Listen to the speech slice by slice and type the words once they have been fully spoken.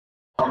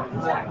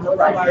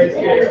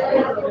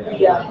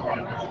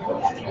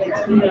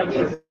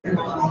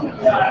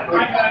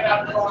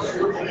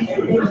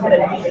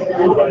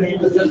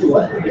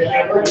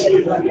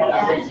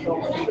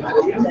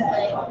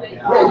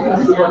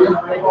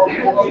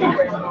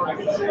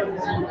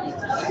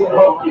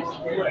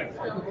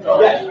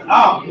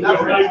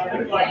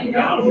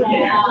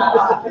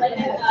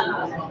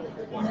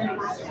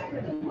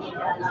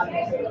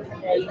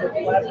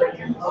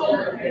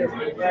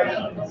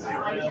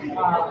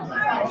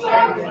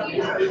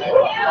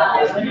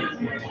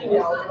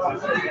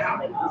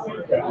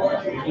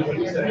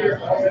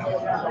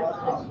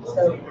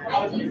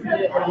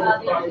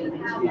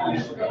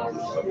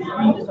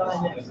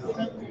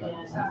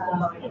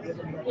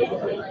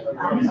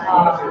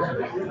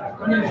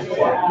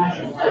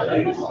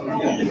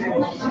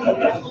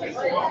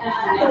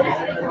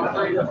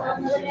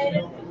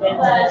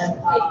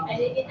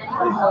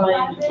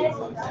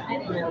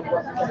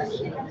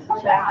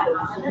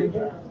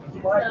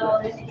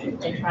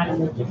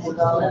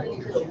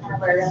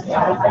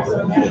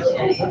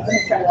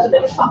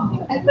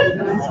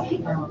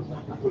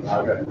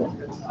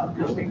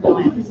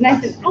It's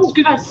nice. Oh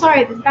God,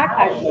 sorry, this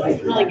backpack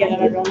is really good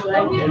at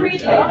everyone.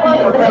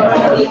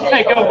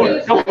 Hey, go for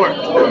it. Go for it.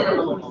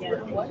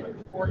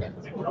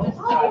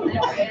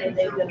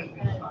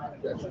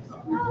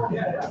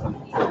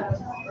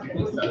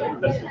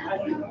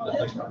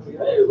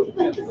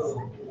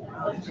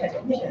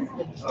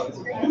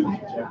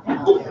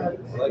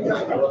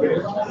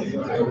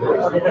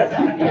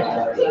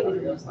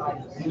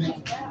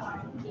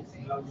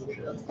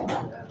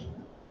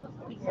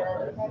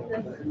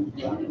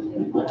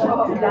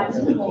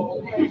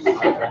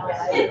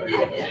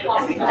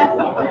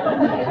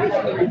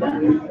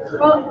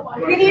 Well,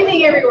 good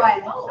evening,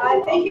 everyone.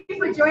 Thank you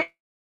for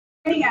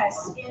joining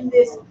us in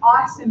this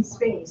awesome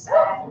space.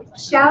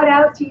 Shout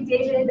out to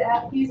David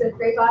Hughes at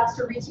GRAYBOX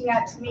for reaching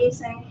out to me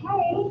saying,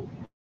 hey,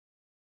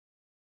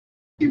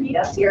 meet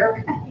us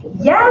here.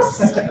 Yes,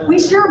 we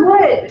sure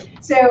would.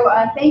 So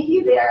thank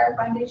you. They are a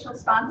foundational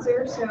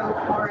sponsor. So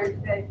for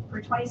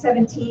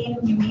 2017,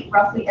 we meet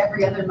roughly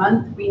every other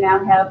month. We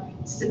now have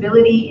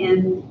stability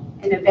in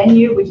a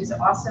venue, which is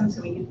awesome,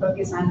 so we can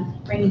focus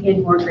on bringing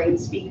in more great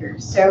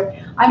speakers. So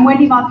I'm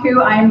Wendy Maku.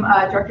 I'm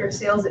Director of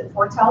Sales at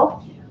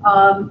Fortel.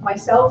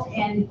 Myself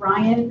and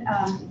Brian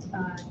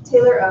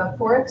Taylor of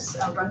Forex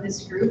run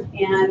this group.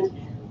 And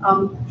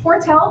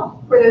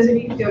Fortel, for those of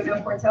you who don't know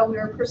Fortel, we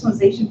are a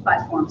personalization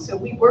platform. So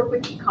we work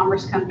with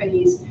e-commerce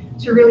companies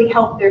to really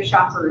help their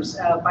shoppers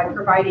by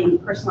providing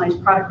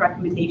personalized product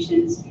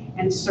recommendations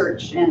and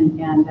search and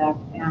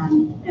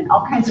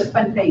all kinds of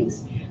fun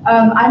things.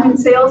 I'm in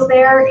sales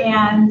there,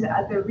 and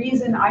the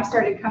reason I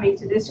started coming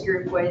to this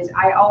group was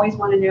I always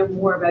want to know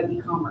more about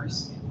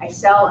e-commerce. I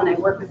sell and I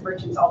work with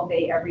merchants all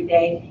day, every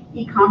day.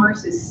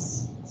 E-commerce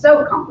is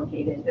so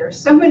complicated. There are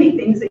so many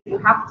things that you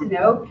have to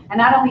know, and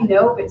not only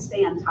know, but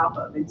stay on top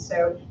of. And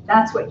so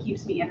that's what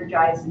keeps me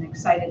energized and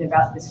excited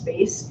about the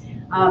space.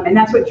 And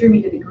that's what drew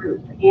me to the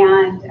group.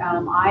 And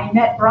I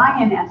met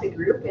Brian at the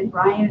group, and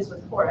Brian is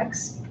with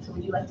Forex. So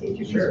would you like to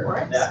introduce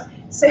Forex? Yeah.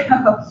 So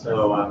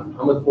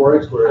I'm with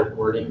Forex.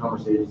 We're an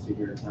e-commerce agency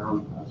here in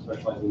town,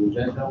 specializing in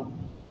Magento.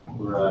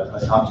 We're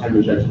a top 10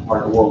 Magento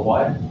partner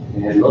worldwide.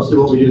 And mostly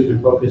what we do is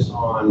we focus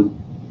on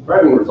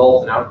driving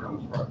results and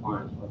outcomes for our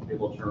clients. We'll be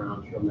able to turn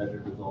around, show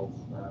measured results.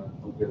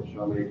 We'll be able to show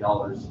how many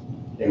dollars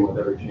came with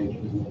every change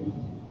we made.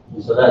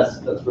 And so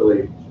that's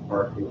really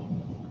our appeal.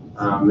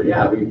 But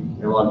yeah, we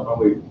have a lot of fun.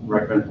 We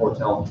recommend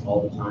Fortel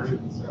all the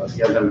time. So if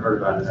you guys haven't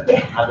heard about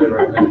it, I've been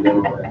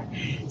recommending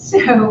it. So,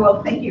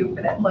 well, thank you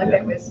for that plug.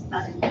 That was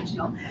not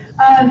intentional.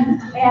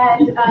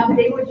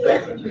 They would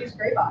like to introduce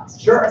GRAYBOX.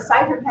 Sure.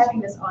 Aside from having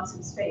this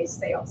awesome space,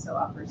 they also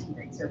offer some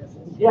great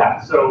services. Yeah,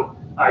 so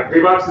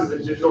GRAYBOX is a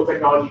digital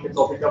technology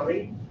consulting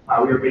company.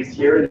 We are based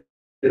here in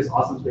this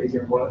awesome space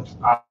here in Portland.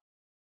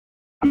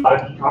 A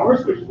lot of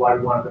e-commerce, which is why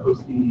we wanted to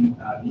host the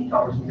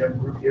e-commerce meetup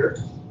group here.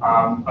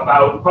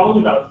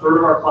 Probably about a third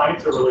of our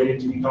clients are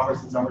related to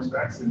e-commerce in some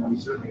respects, and we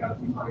certainly got a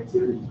few clients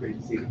here, which is great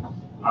to see.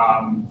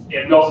 And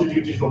we also do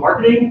digital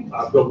marketing,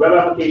 build web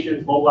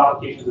applications, mobile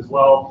applications as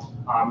well.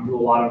 We do a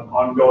lot of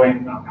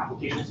ongoing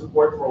application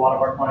support for a lot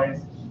of our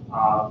clients.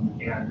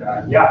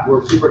 Yeah,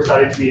 we're super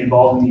excited to be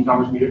involved in the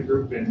e-commerce meetup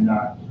group, and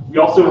we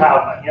also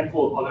have a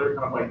handful of other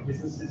kind of like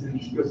businesses in the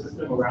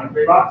ecosystem around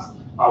GRAYBOX,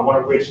 one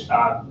of which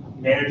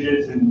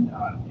manages in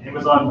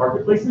Amazon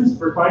marketplaces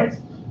for clients.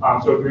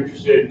 So if you're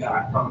interested,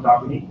 come and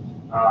talk to me.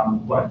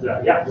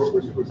 Yeah,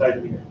 we're super excited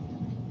to be here.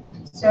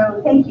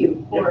 So thank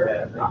you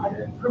for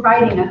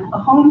providing a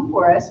home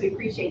for us. We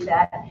appreciate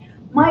that.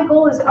 My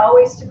goal is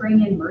always to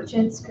bring in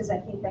merchants because I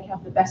think they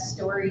have the best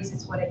stories.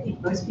 It's what I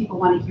think most people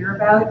want to hear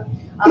about.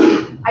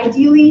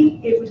 Ideally,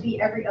 it would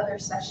be every other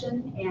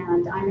session,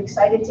 and I'm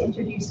excited to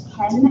introduce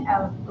Ken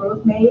of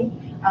Grovemade.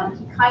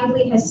 He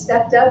kindly has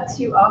stepped up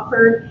to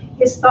offer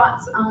his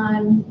thoughts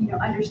on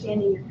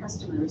understanding your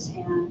customers,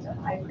 and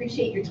I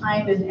appreciate your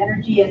time and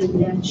energy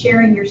and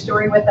sharing your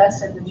story with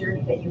us and the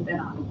journey that you've been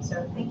on.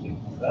 So thank you.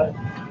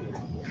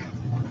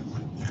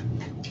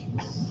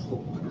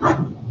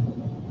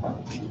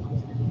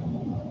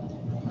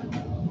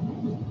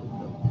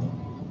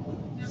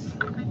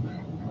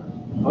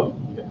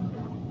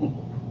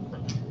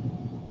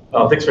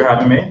 Well, thanks for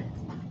having me.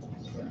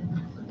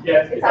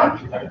 Yeah, it's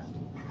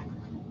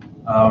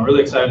I'm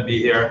really excited to be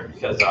here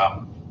because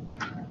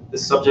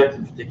this subject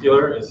in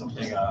particular is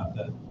something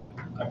that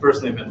I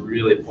personally have been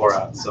really poor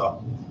at.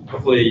 So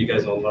hopefully you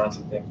guys will learn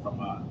something from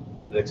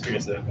the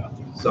experience that I've gone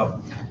through.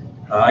 So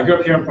I grew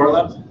up here in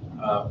Portland.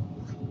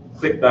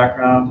 Quick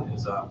background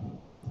is I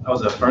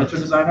was a furniture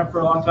designer for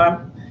a long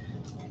time.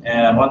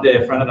 And one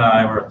day a friend and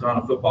I were throwing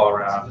a football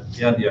around, and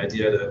he had the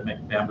idea to make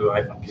a bamboo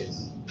iPhone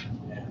case.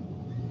 And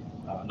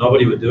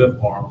nobody would do it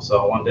for him.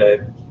 So one day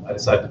I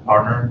decided to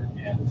partner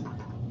and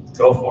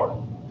go for it.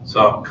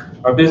 So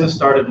our business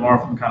started more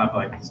from kind of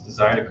like this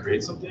desire to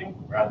create something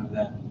rather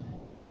than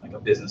like a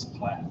business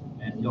plan.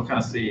 And you'll kind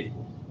of see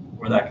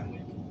where that can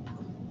lead.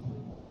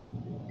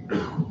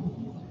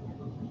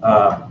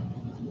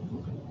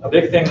 A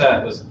big thing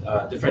that was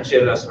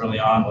differentiated us early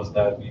on was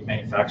that we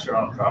manufacture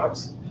our own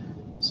products.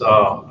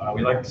 So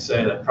we like to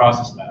say that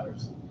process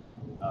matters.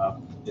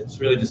 It's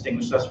really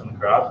distinguished us from the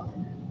crowd.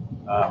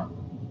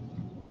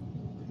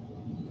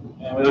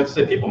 And we like to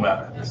say people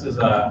matter. This is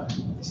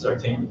our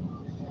team.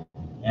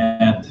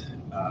 And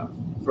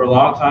for a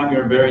long time, we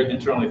were very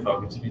internally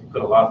focused. We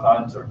put a lot of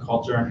thought into our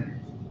culture,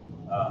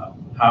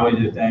 how we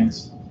do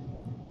things,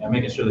 and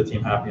making sure the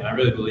team happy. And I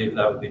really believe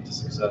that would lead to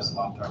success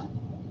long term.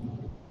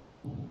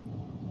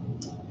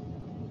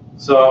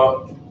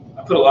 So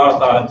I put a lot of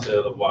thought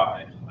into the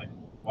why. Like,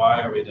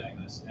 why are we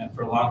doing this? And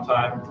for a long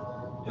time,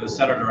 it was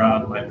centered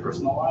around my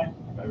personal why.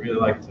 I really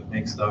like to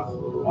make stuff. I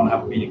want to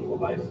have a meaningful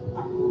life.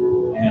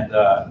 And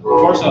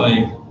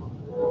unfortunately,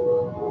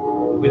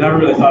 we never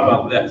really thought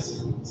about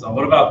this. So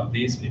what about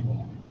these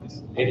people?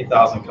 These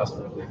 80,000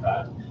 customers we've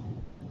had.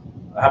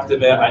 I have to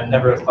admit, I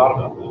never thought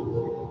about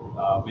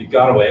them. We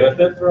got away with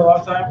it for a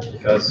long time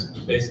because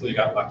we basically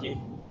got lucky.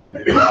 A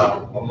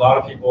lot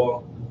of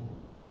people,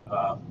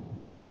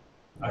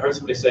 I heard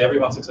somebody say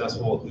everyone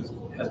successful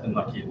has been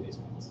lucky at these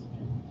points.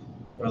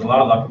 There was a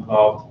lot of luck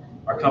involved.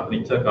 Our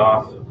company took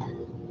off.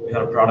 We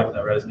had a product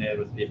that resonated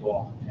with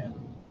people, and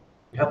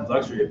we had the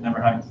luxury of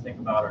never having to think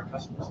about our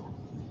customers.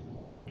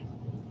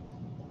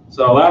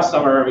 So last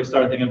summer, we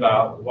started thinking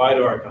about why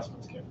do our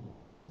customers care?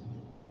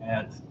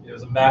 And it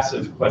was a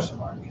massive question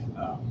mark.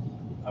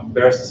 I'm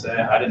embarrassed to say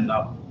I didn't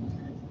know.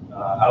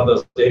 Out of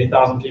those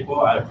 80,000 people,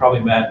 I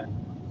probably met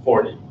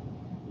 40.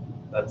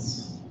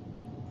 That's,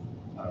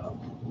 I don't know,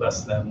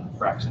 less than a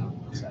fraction of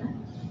a percent.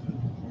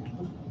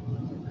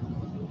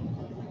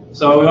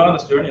 So we went on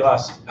this journey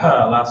last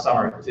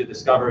summer to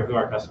discover who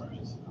our customer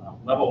is.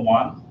 Level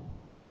one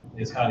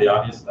is kind of the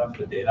obvious stuff,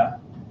 the data.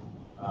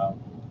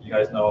 You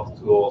guys know the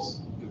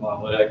tools, Google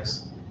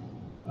Analytics,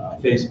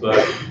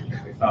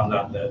 Facebook. We found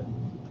out that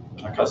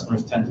our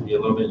customers tend to be a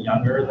little bit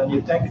younger than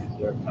you'd think.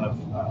 They're kind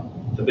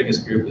of, the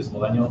biggest group is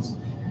millennials.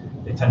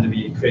 They tend to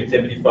be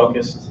creativity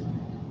focused.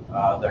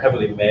 They're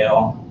heavily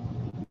male.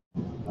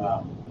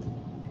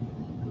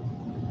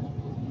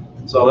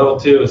 So level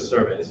two is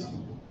surveys.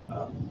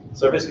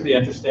 Surveys can be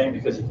interesting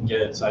because you can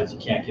get insights you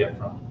can't get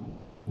from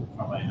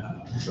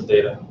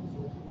data.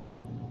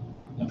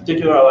 In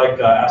particular, I like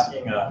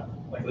asking,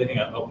 like leaving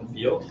an open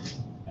field,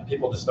 and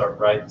people just start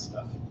writing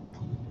stuff.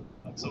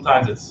 Like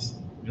sometimes it's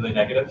really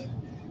negative,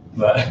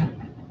 but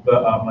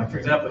like for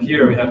example,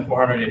 here we had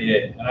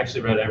 488, and I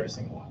actually read every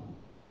single one.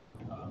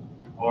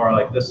 Or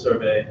like this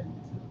survey,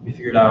 we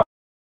figured out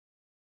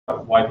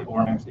why people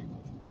weren't speaking.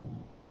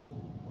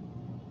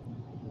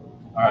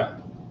 All right,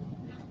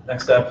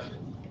 next step.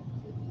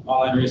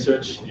 Online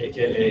research,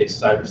 aka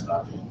cyber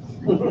stuff.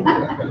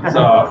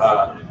 So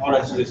I want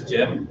to introduce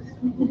Jim.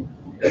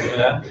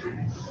 Yeah.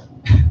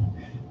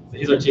 So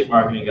he's our chief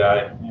marketing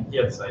guy, and he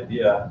had this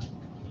idea,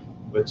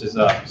 which is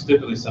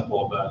stupidly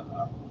simple but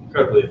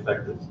incredibly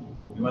effective.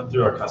 We went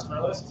through our customer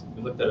list,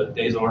 we looked at a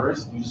day's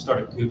orders, and we just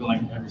started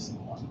Googling every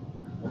single one.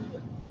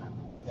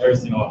 Every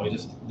single one.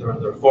 There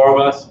were 4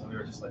 of us, and we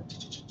were just like,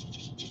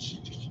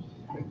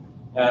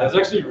 and it was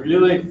actually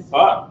really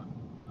fun.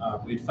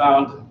 We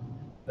found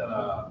that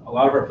a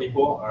lot of our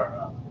people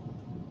are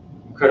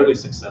incredibly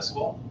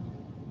successful.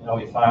 You know,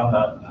 we found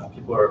that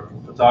people are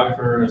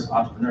photographers,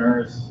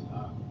 entrepreneurs,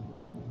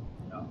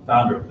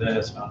 founder of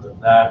this, founder of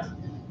that.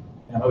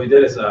 And what we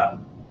did is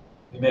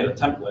we made a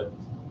template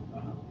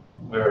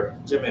where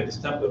Jim made this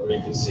template where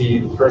you can see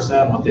the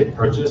person, what they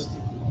purchased,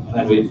 and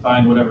then we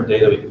find whatever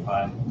data we could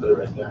find, put it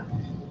right there.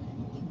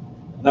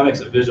 And that makes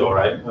it visual,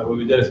 right? But what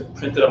we did is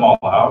printed them all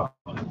out.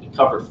 It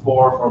covered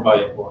 4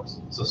 4x8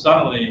 boards. So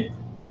suddenly,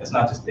 it's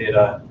not just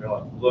data, you're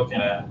like looking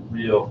at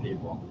real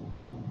people.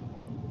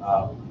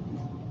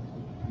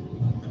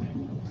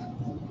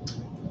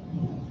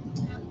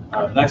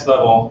 Next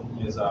level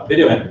is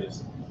video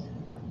interviews.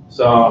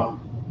 So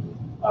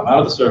out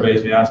of the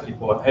surveys, we asked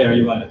people, hey, are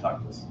you willing to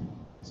talk to us?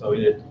 So we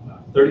did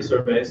 30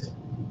 surveys,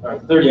 or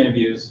 30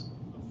 interviews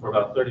for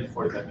about 30 to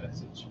 45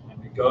 minutes each.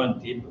 And we go in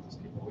deep with these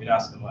people. We'd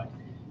ask them like,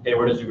 hey,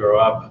 where did you grow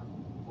up?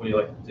 What do you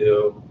like to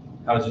do?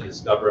 How did you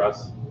discover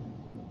us?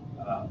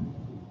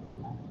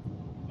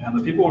 And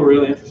the people were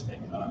really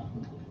interesting.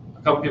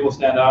 A couple people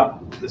stand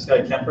out. This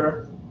guy,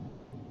 Kemper,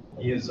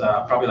 he's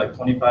probably like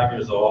 25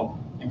 years old,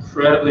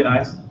 incredibly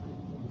nice,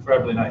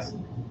 incredibly nice.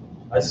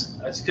 I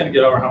just couldn't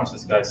get over how much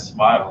this guy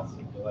smiled.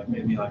 It like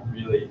made me like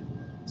really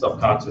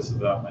self-conscious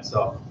about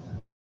myself.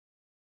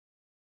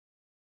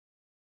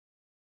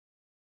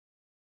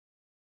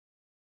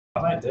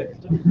 Am I a dick?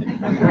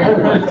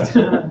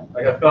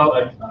 Like I felt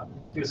like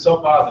he was so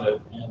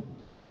positive, and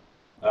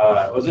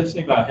what was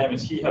interesting about him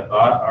is he had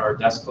bought our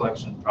desk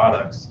collection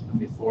products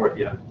before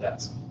he had a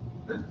desk.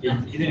 He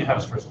didn't have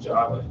his first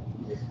job.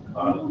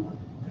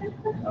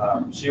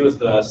 She was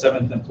the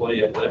 7th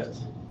employee at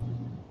Lyft.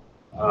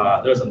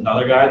 There was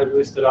another guy that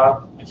really stood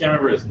out. I can't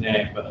remember his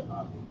name, but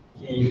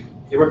he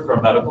worked for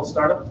a medical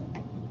startup,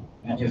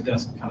 and he was doing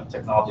some kind of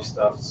technology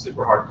stuff,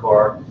 super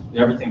hardcore, knew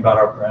everything about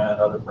our brand,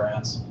 other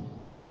brands.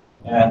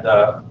 And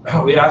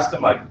we asked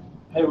him, like,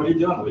 hey, what do you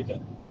do on the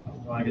weekend? I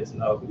want to get to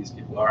know who these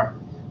people are.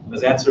 And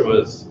his answer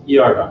was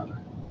ER doctor.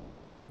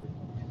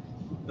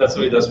 That's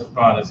what he does for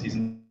fun, is he's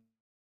in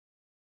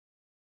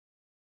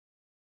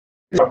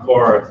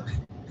hardcore.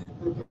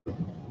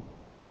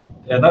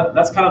 Yeah,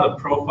 that's kind of the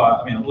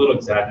profile. I mean, a little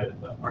exaggerated,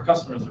 but our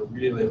customers are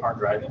really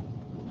hard-driving,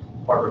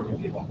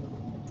 hard-working people.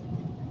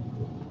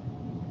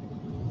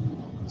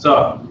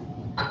 So,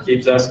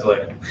 keeps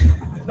escalating.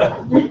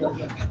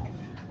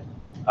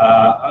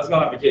 I was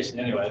going on vacation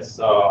anyway,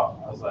 so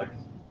I was like,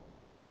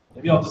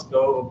 maybe I'll just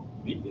go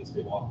meet these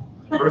people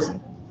in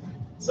person.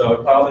 So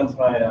I piled into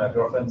my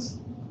girlfriend's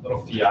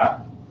little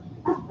Fiat,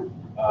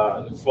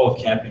 full of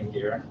camping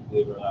gear,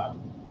 believe it or not,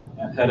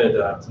 and headed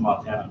to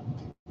Montana.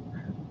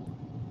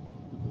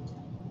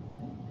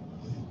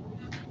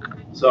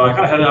 So I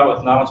kind of headed out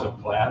with not much of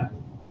a plan.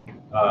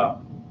 I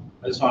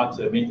just wanted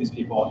to meet these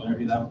people and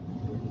interview them.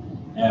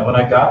 And when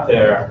I got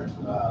there,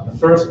 the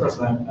first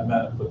person I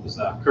met with was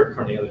Kurt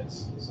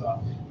Cornelius.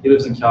 So he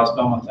lives in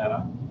Kalispell,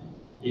 Montana.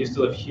 He used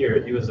to live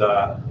here. He was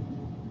a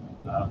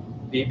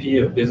VP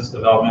of Business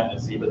Development at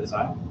Ziba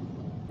Design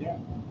here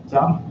in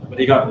town, but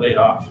he got laid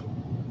off.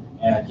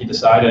 And he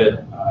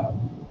decided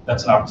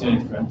that's an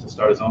opportunity for him to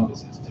start his own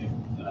business too,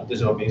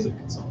 digital music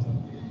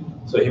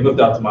consulting. So he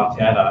moved out to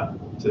Montana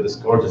to this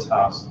gorgeous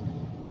house.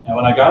 And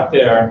when I got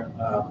there,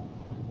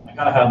 I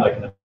kind of had like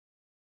a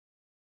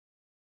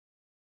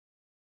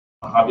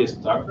hobbyist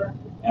photographer,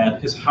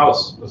 and his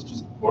house was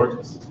just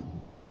gorgeous.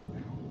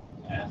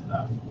 And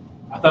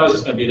I thought I was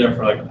just going to be there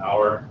for like an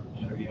hour,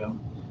 interview him.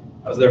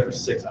 I was there for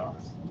 6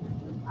 hours.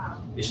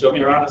 He showed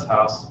me around his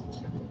house,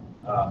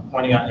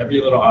 pointing out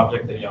every little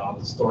object that he owned,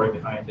 the story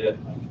behind it.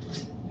 Like,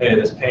 hey,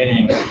 this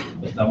painting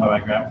was done by my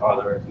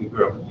grandfather who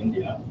grew up in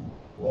India.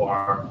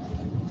 Or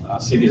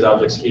see these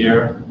objects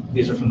here.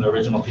 These are from the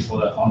original people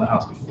that owned the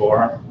house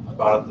before. I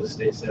bought it at the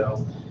estate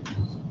sale.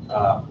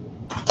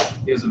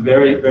 He was a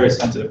very, very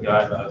sensitive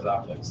guy about his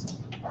objects.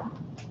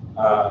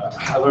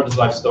 I learned his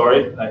life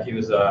story, that he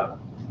was a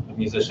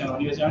musician when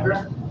he was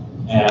younger,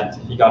 and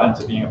he got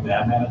into being a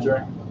band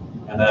manager.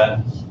 And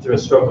then through a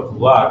stroke of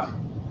luck,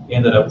 he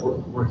ended up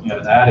working at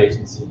an ad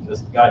agency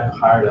because the guy who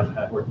hired him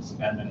had worked as a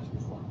band manager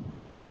before.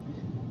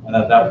 And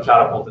then that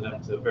catapulted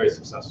him to a very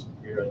successful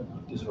career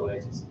at digital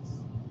agencies.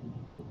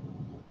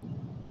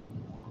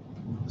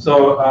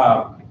 So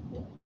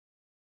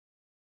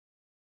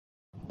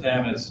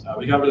him is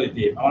we got really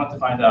deep. I wanted to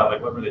find out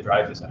like what really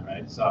drives him,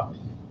 right? So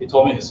he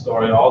told me his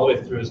story all the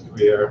way through his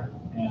career,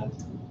 and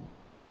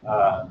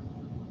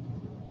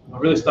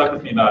what really stuck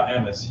with me about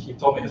him is he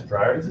told me his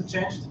priorities had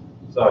changed.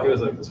 So he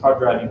was like this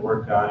hard-driving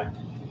work guy,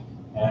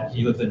 and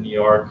he lived in New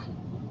York,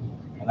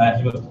 and then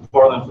he moved to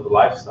Portland for the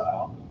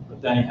lifestyle.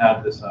 But then he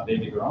had this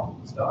baby girl,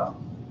 Stella,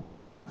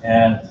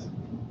 and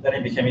then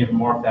he became even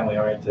more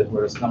family-oriented,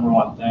 where his number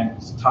one thing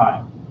was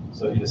time.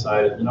 So he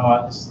decided, you know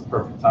what, this is the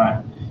perfect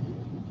time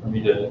for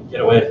me to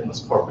get away from this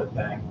corporate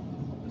thing,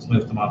 just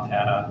move to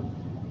Montana,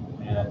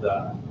 and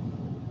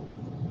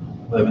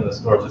live in this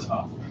gorgeous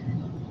home.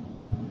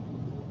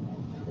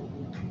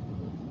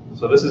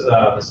 So this is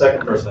the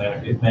second person I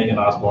interviewed, Megan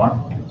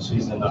Osborne.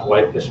 She's in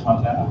Whitefish,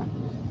 Montana.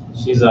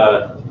 She's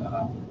a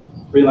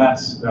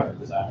freelance graphic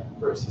designer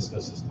for Cisco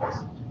Systems.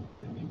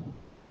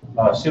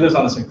 She lives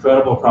on this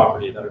incredible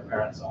property that her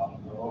parents own,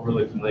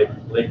 overlooking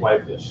Lake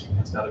Whitefish.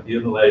 It's got a view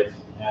of the lake,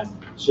 and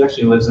she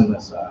actually lives in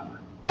this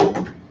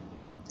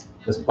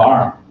this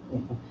barn.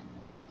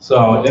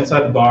 So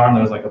inside the barn,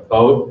 there's like a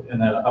boat,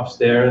 and then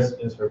upstairs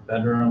is her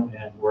bedroom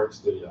and work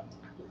studio.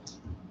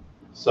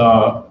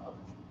 So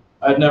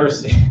I'd never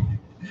seen.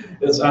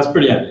 I was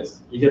pretty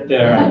envious. You get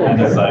there, and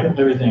it's like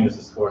everything is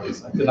just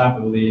gorgeous. I could not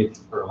believe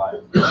her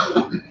life.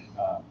 I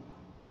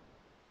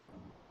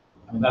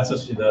mean, that's what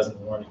she does in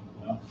the morning.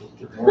 You know,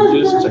 get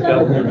oranges, check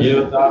out the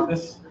view of the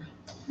office.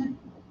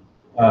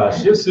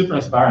 She was super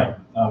inspiring.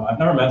 I've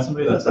never met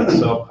somebody that's like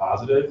so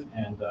positive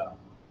and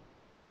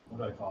what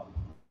do I call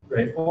it?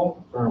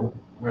 Grateful for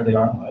where they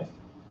are in life.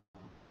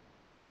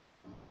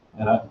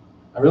 And I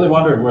really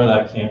wondered where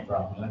that came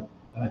from.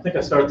 And I think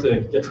I started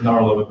to get to know her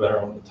a little bit better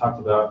when we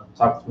talked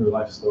through her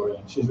life story.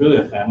 And she's really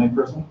a family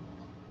person.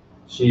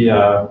 She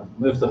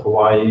moved to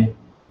Hawaii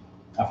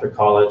after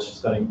college,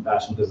 studying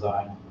fashion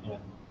design, and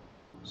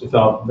she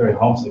felt very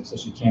homesick, so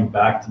she came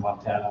back to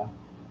Montana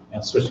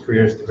and switched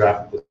careers to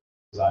graphic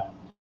design.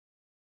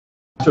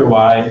 her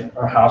why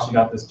or how she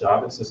got this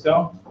job at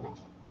Cisco,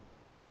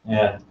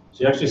 and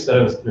she actually said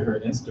it was through her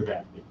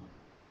Instagram feed.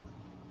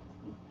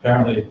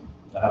 Apparently,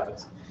 that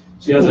happens.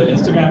 She has an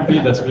Instagram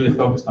feed that's really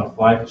focused on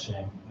fly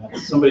fishing. And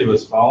somebody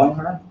was following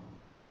her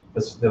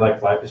because they like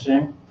fly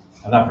fishing,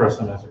 and that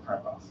person is her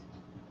current boss.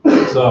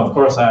 So of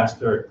course I asked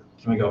her,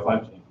 can we go fly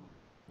fishing?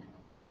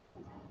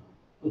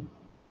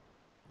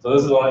 So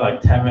this is only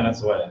like 10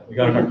 minutes away. We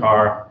got in our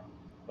car,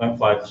 went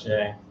fly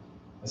fishing,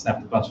 I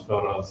snapped a bunch of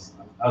photos.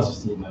 I was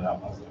just eating it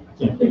up. I was like, I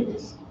can't believe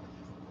this.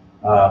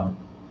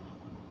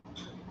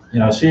 You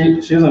know,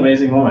 she's an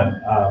amazing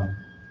woman.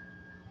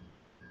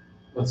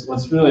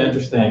 What's really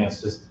interesting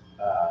is just,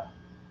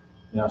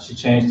 you know, she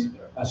changed,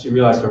 as she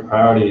realized her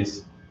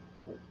priorities,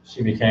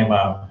 she became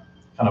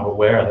kind of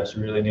aware that she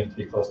really needed to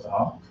be close to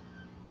home.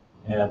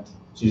 And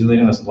she's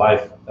leading this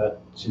life that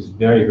she's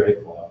very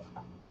grateful of.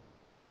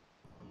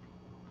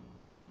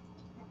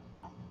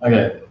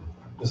 Okay,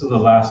 this is the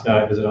last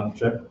guy I visited on the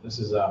trip. This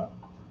is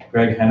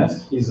Greg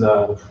Hennis. He's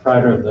the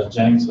proprietor of the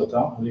Jennings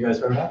Hotel. Have you guys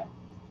heard of that?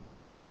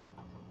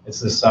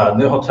 It's this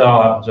new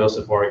hotel out in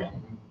Joseph, Oregon.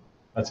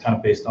 That's kind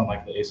of based on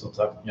like the Ace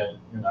Hotel. Yeah,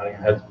 you're nodding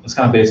your head. It's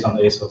kind of based on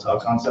the Ace Hotel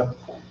concept.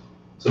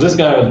 So this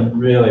guy was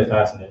really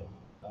fascinating.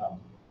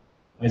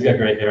 He's got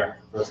great hair,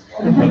 first of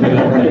all.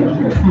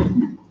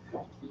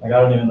 Like,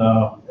 I don't even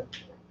know.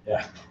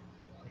 Yeah.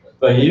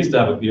 But he used to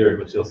have a beard,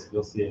 which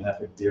you'll see an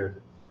epic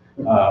beard.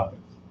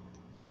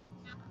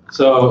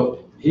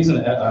 So he's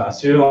a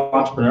serial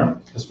entrepreneur.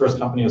 His first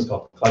company was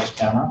called Clutch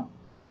Camera.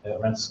 It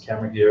rents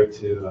camera gear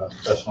to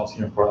professionals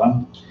here in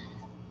Portland.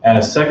 And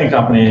his second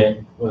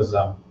company was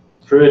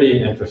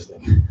pretty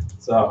interesting.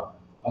 So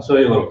I'll show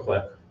you a little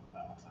clip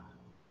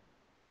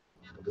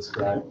to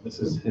describe. This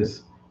is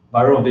his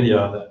viral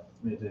video that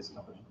made his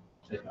company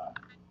take on.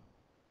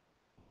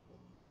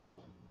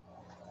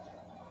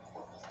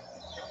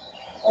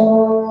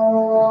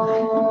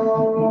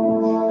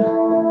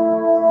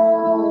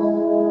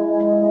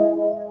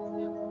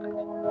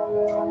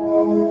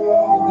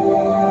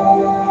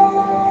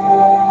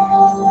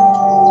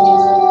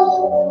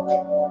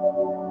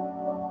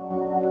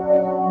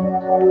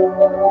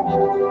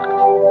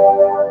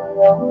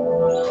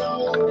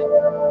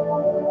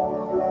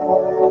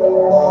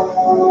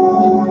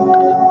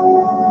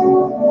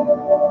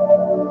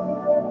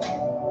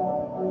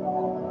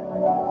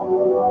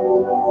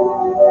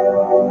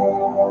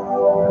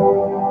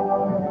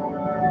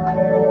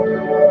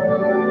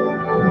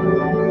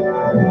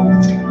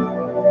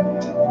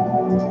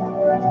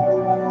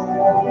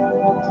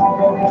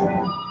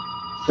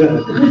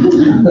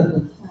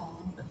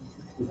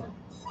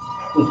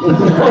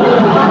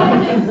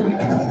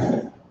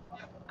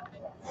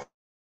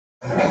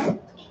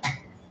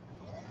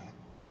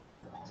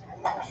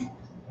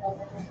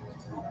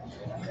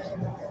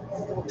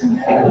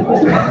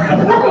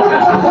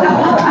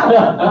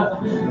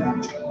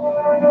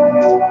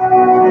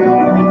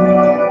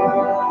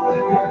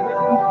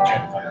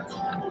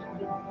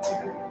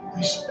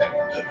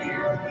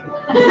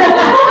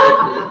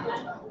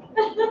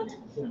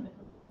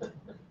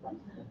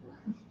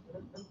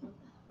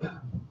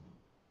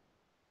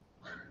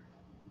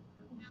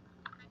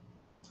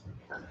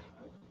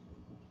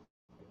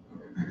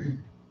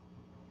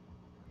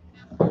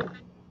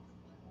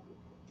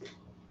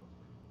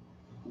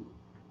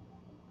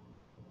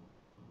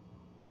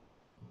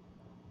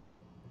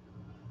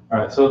 All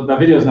right, so that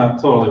video is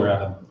not totally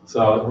random.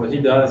 So what he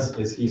does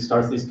is he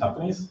starts these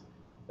companies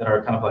that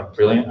are kind of like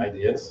brilliant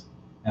ideas.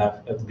 And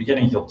at the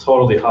beginning, he'll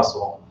totally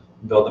hustle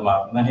and build them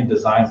up. And then he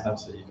designs them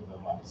so you can build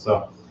them up.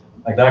 So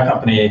like that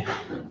company,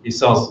 he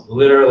sells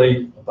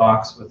literally a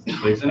box with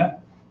sleeves in it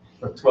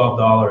for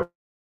 $12.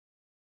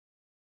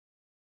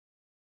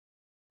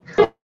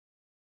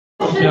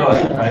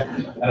 Right?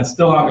 And it's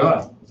still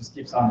ongoing. It just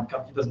keeps on,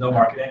 he does no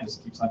marketing, it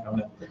just keeps on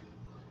coming in.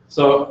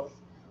 So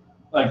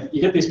like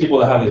you get these people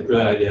that have these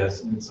brilliant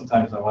ideas, and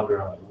sometimes I wonder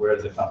like, where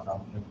do they come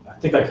from? And I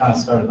think I kind of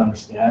started to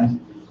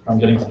understand from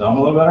getting to know him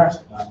a little better,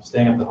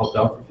 staying at the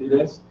hotel for a few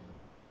days.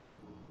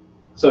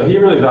 So he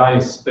really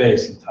values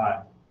space and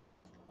time.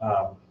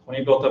 When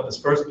he built up his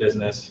first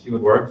business, he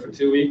would work for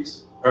 2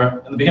 weeks,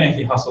 or in the beginning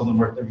he hustled and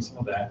worked every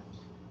single day,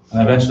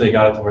 and eventually he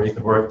got it to where he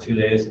could work 2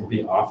 days and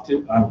be off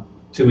 2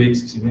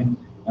 weeks, excuse me,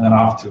 and then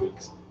off 2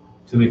 weeks.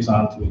 2 weeks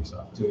on, 2 weeks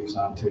off, 2 weeks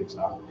on, 2 weeks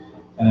off.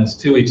 And his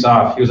 2 weeks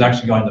off, he was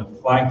actually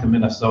flying to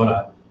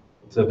Minnesota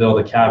to build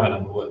a cabin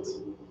in the woods.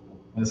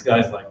 And this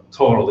guy's like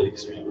totally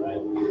extreme,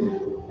 right?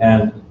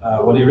 And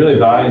what he really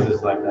values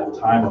is like that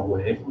time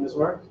away from his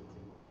work.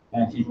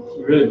 And he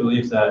really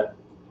believes that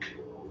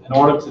in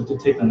order to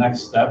take the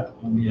next step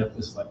and be at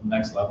this like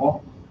next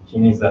level, he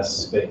needs that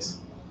space.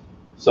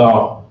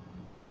 So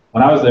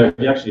when I was there,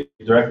 he actually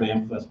directly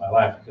influenced my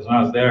life, because when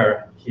I was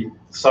there, he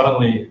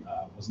suddenly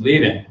was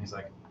leaving. He's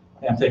like,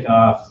 hey, I'm taking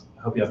off.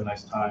 I hope you have a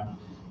nice time.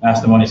 I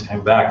asked him when he's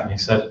coming back, and he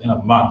said in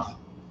a month.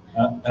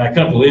 And I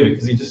couldn't believe it,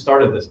 because he just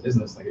started this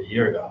business like a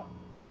year ago.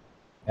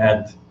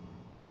 And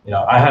you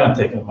know, I hadn't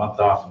taken a month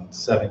off in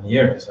 7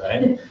 years,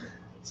 right?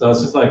 So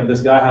it's just like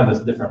this guy had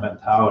this different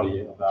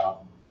mentality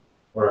about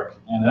work,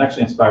 and it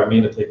actually inspired me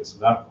to take a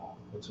sabbatical.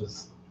 which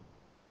was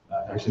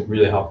actually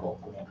really helpful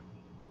for me.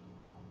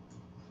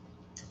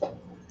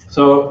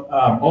 So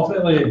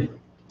ultimately,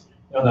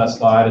 that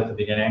slide at the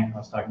beginning, I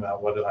was talking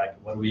about what do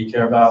we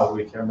care about,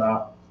 which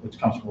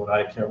comes from what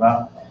I care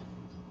about,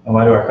 and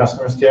why do our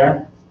customers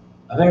care?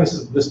 I think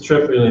this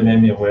trip really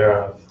made me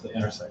aware of the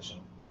intersection.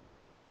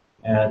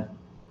 And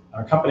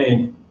our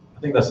company, I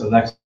think that's the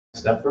next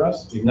step for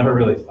us. We've never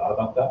really thought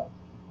about that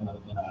in an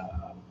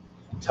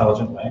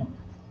intelligent way.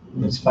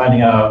 It's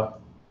finding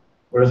out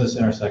where is this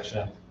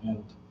intersection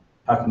and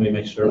how can we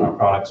make sure our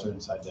products are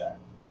inside there.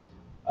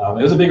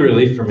 It was a big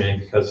relief for me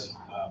because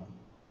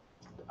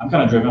I'm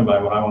kind of driven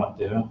by what I want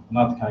to do. I'm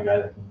not the kind of guy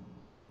that can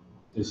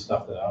do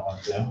stuff that I don't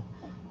want to do.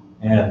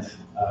 And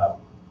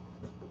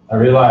I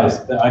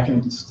realized that I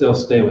can still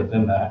stay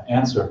within that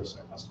and service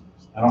our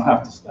customers. I don't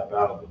have to step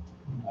out of it.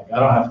 Like, I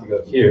don't have to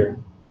go here,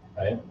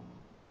 right?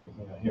 I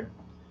can go here.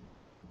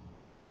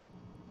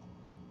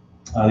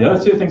 The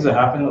other two things that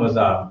happened was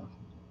I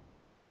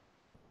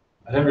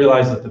didn't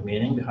realize that the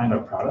meaning behind our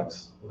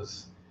products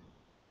was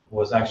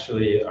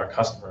actually our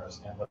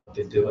customers and what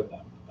they do with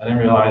them. I didn't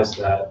realize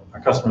that our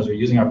customers are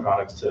using our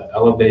products to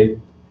elevate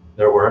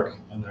their work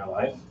and their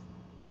life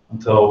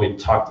until we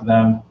talked to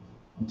them,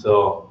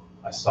 until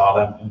I saw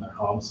them in their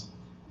homes,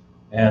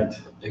 and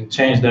it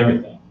changed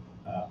everything.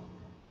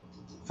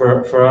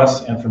 For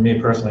us and for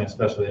me personally,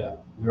 especially,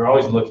 we were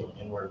always looking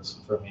inwards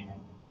for meaning,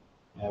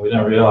 and we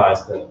didn't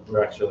realize that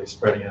we're actually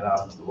spreading it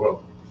out into the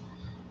world.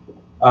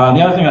 The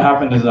other thing that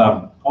happened is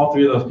all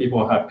three of those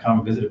people have come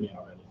and visited me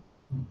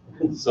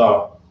already.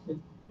 So,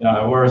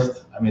 at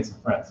worst, I made some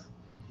friends.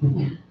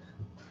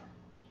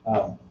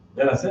 Yeah,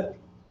 that's it.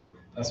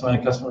 That's my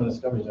customer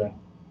discovery journey.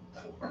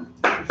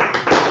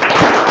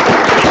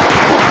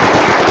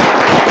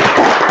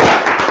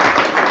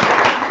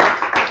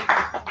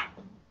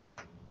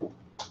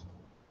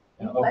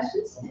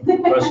 Questions?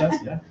 Questions?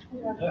 Yeah.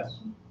 Yeah.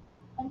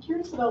 I'm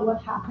curious about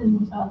what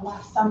happened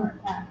last summer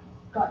that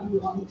got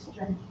you on this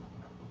journey.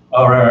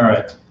 Oh,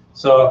 right.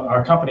 So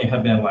our company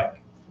had been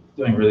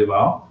doing really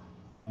well,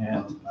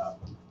 and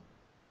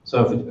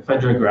so if I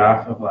drew a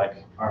graph of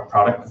our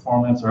product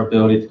performance, our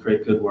ability to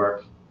create good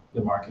work,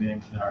 good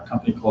marketing, and our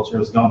company culture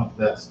was going like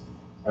this,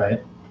 right?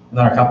 And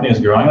then our company was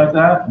growing like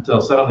that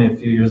until suddenly a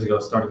few years ago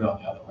it started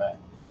going the other way.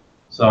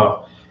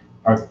 So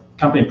our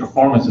company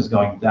performance is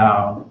going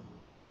down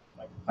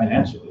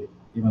financially,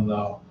 even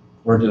though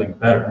we're doing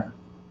better.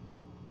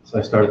 So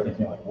I started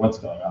thinking what's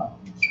going on?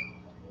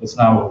 It's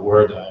not what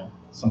we're doing.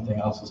 Something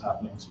else is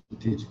happening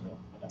strategically.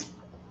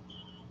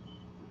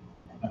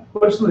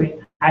 What are some of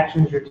the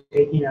actions you're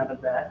taking out of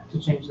that to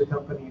change the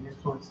company and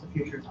influence the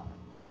future?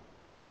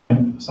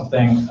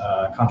 Something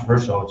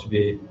controversial, which would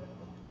be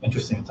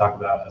interesting to talk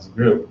about as a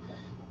group.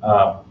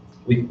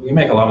 We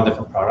make a lot of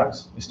different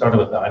products. We started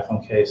with the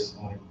iPhone case,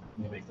 and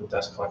we make the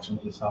desk collection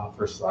that you saw on the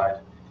first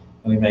slide.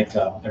 And we make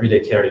everyday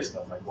carry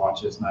stuff like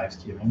watches, knives,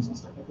 key rings, and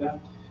stuff like that.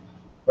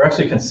 We're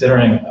actually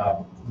considering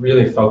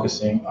really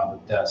focusing on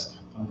the desk,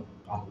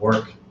 on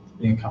work,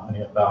 being a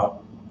company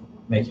about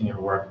making your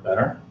work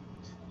better,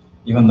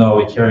 even though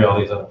we carry all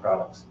these other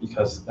products,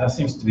 because that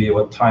seems to be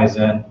what ties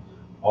in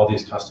all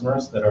these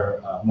customers that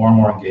are more and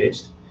more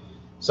engaged.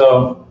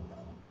 So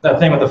that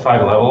thing with the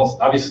 5 levels,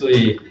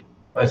 obviously,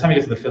 by the time you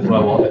get to the 5th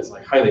level, it's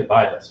highly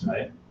biased,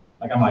 right?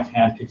 I'm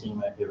handpicking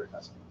my favorite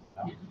customers.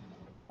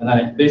 And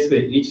then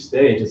basically each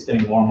stage is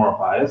getting more and more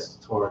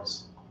biased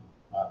towards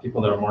people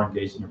that are more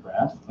engaged in your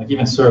brand.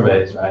 Even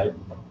surveys, right?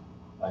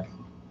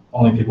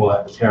 Only people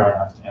that care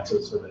enough to answer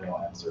the survey will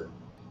answer.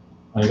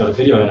 When you go to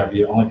video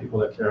interview, only people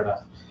that care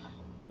enough.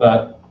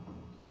 But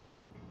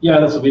yeah,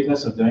 that's a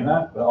weakness of doing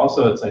that. But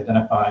also it's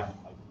identifying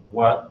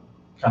what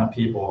kind of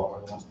people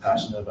are the most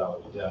passionate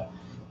about what you do.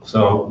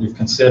 So we've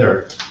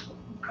considered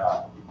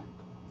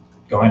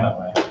going that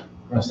way.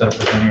 Instead of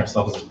presenting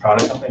ourselves as a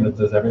product company that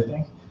does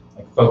everything,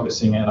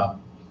 focusing in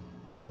on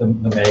the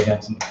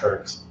Megans and the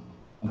Kirks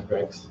and the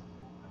Gregs.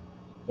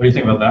 What do you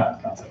think about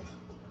that concept?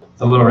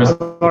 It's a little risky.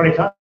 I've already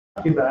talked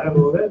to you about it a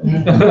little bit.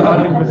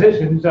 In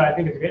position, so I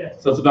think it's a good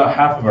idea. So it's about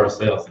half of our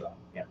sales, though.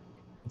 Yeah.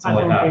 It's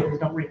only half. Cases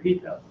don't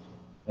repeat, though.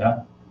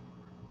 Yeah.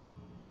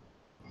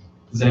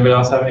 Does anybody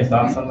else have any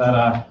thoughts on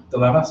that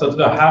dilemma? So it's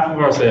about half of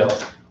our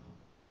sales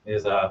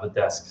is the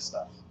desk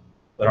stuff.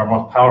 But our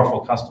most powerful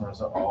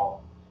customers are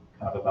all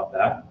kind of about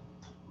that.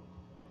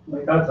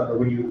 My thoughts are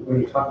when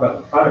you talk about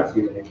the products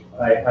you make,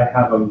 I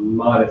have a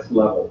modest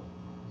level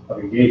of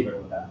engagement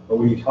with that. But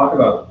when you talk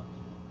about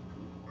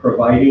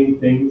providing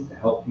things to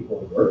help people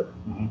work,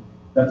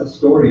 that's a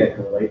story I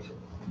can relate to.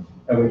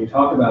 And when you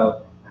talk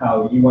about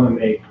how you want to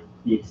make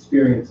the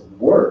experience of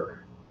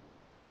work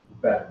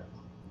better,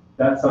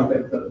 that's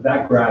something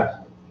that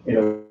grabs me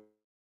in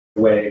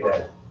a way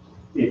that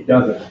it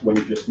doesn't when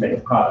you just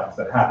make products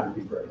that happen to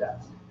be for a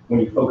desk. When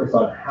you focus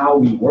on how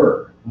we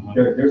work,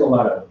 there's a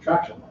lot of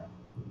traction there.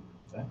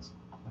 Thanks.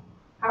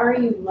 How are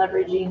you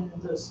leveraging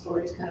those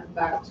stories kind of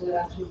back to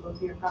actually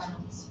both your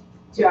comments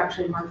to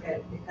actually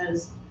market?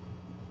 Because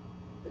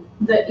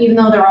even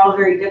though they're all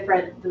very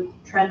different, the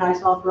trend I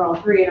saw for all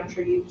three, and I'm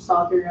sure you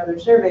saw through your other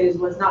surveys,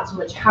 was not so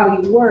much how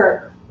you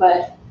work,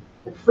 but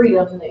the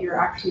freedom that your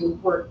actual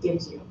work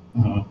gives you.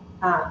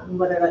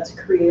 Whether that's a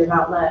creative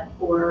outlet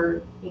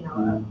or,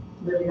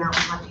 living out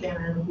in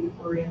Montana and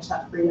beautiful ranch,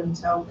 that freedom.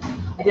 So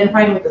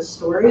identifying with the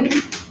story,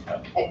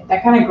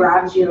 that kind of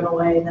grabs you in a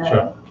way that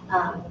a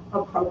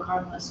pro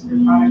con list of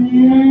your product.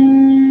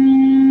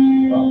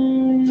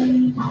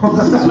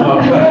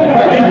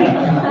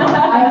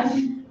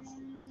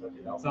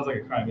 Sounds like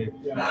a crime movie.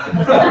 All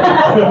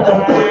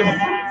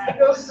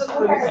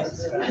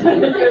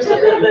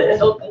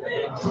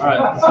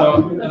right, so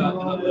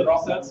the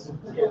resets.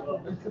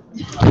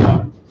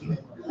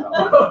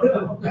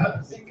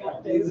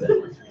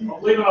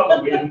 Leave it on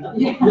the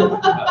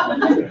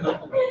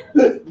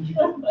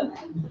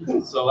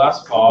wind. So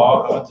last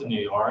fall, I went to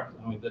New York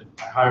and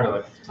I hired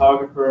a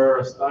photographer,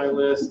 a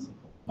stylist,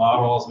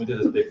 models. We did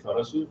this big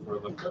photo shoot for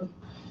Liquid.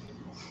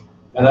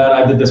 And then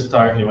I did this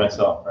photography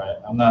myself, right?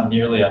 I'm not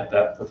nearly at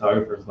that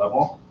photographer's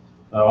level.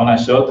 When I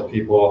showed it to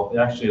people, they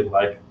actually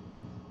like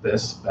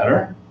this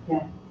better.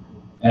 Yeah.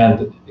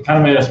 And it kind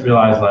of made us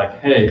realize, like,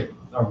 hey,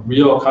 our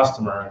real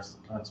customers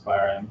are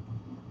inspiring.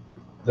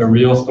 Their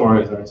real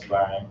stories are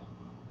inspiring.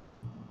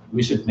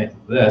 We should make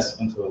this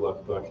into a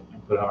lookbook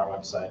and put it on our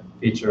website,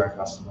 feature our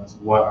customers,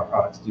 what our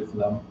products do for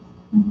them.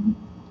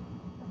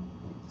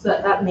 So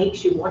that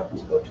makes you want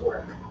to go to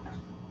work.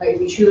 Like,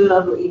 if you truly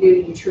love what you do,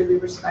 you truly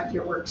respect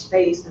your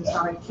workspace, and it's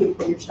not a cube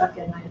that you're stuck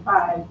in 9 to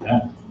 5,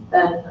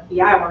 then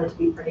I want it to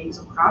be pretty, because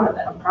I'm proud of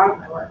it. I'm proud of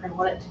my work. I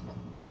want it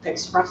to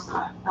express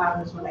that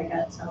is what I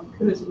get. So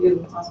kudos to you.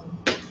 It's awesome.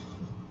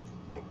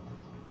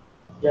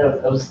 Yeah,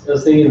 I was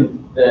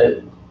thinking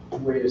that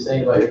what you're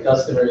saying about your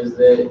customers,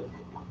 that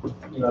a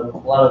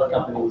lot of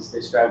companies,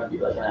 they strive to be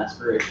like an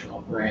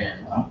aspirational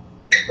brand,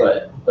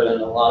 but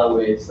in a lot of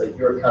ways, like,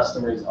 your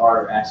customers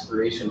are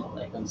aspirational,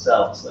 like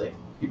themselves. Like,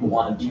 people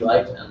want to be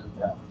like them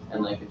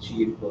and like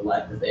achieve the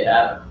life that they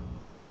have.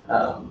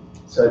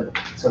 So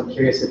I'm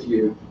curious if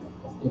you,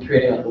 in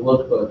creating like a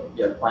lookbook, if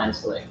you have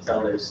plans to like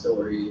tell their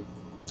story.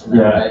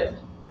 Yeah,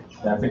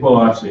 I think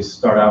we'll actually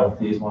start out with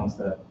these ones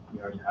that we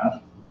already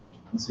have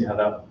and see how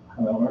that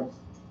works.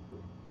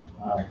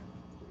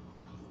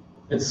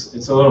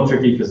 It's a little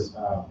tricky because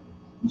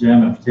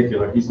Jim in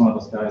particular, he's one of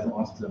those guys that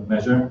wants to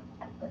measure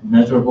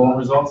measurable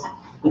results.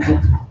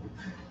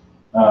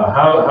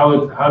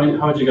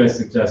 How would you guys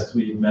suggest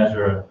we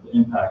measure the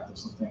impact of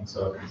something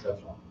so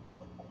conceptual?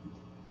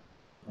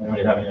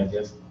 Anybody have any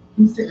ideas?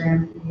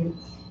 Instagram reviews.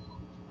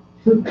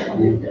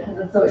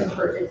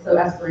 It's so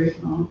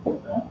aspirational.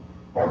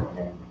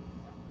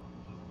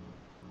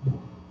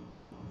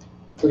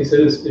 So you said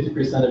it was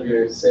 50% of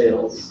your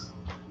sales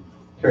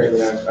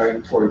currently are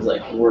towards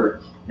like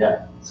work.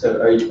 Yeah. So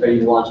are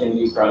you launching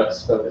new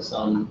products focused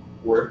on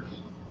work?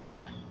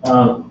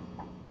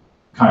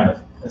 Kind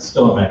of. It's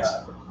still a mix.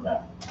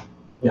 Yeah.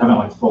 We haven't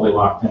like fully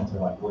locked into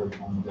like work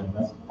on doing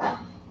this.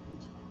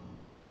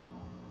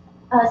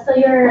 So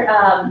your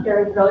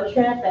road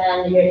trip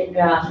and your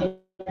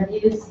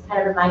interviews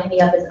kind of reminded me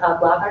of this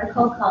blog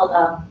article called,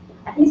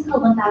 I think it's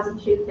called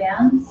 1,000 True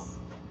Fans,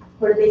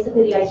 where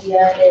basically the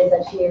idea is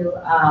that you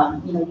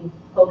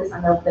focus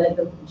on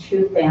the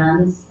true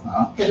fans,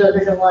 because those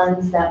are the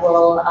ones that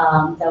will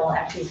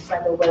actually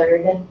spread the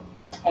word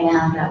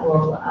and that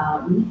will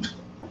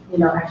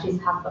actually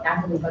talk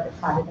actively about the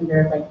product, and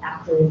they're like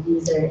active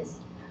users.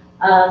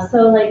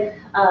 So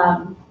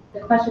the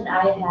question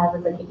I have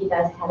is, like, if you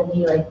guys had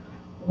any like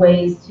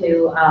ways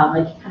to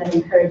kind of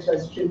encourage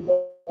those true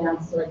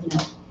fans to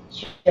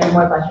share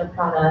more about your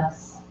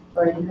products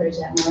or encourage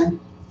that more.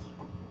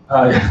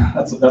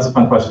 That's a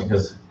fun question,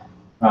 because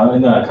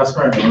in the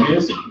customer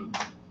interviews,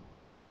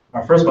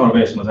 our first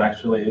motivation was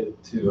actually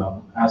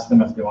to ask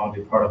them if they want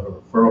to be part of a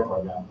referral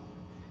program,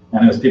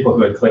 and it was people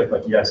who had clicked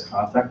like yes,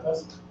 contact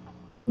us.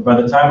 But by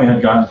the time we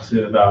had gotten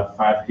to about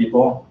 5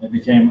 people, it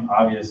became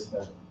obvious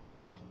that it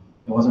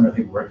wasn't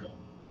really working.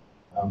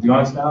 Do you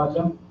want to expand on that,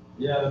 Jim?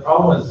 Yeah, the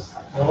problem was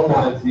no one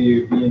wanted to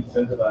be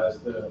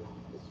incentivized to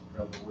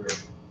spread the word.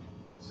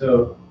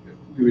 So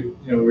we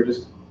we're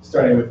just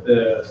starting with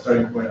the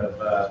starting point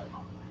of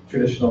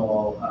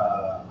traditional,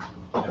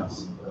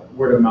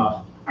 word of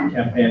mouth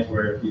campaigns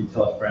where if you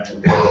tell a friend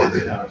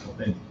or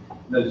something,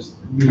 that just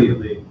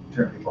immediately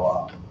turn people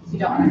off. You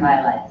don't want to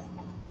highlight.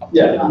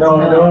 Yeah, no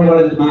one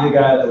wanted to be the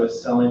guy that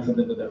was selling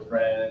something to their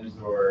friends,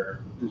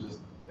 or it was just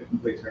a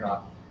complete turn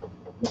off.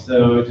 And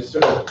so it just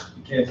sort of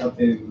became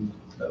something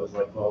that was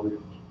like, well, we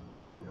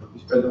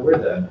spread the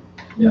word then.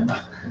 Yeah.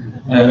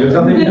 And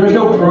there was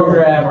no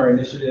program or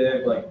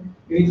initiative. Like,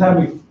 anytime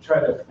we try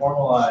to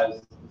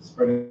formalize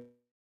spreading,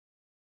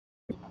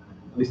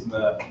 at least in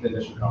the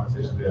initial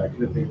conversations, I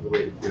couldn't think of a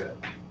way to do it.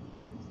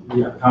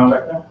 Yeah, comment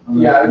back there?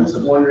 Yeah, I was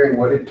just wondering,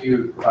 what did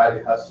you provide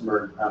the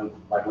customer,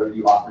 what did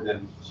you offer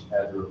them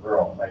as a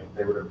referral? Like, if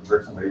they were to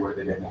refer somebody, what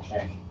did they get in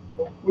exchange?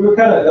 We were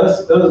kind of,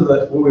 those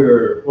are what we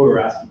were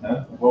asking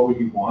them. What would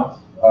you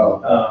want?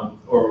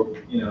 Or,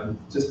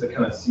 just to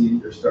kind of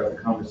see or start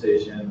the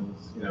conversation.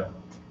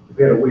 If we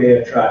we had a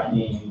way of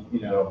tracking,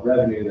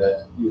 revenue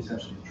that you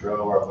essentially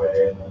drove our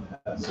way and then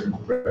at a certain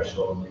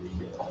threshold, maybe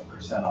get a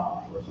 %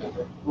 off or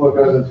something. Well, it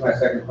goes into my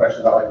second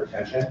question about like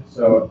retention.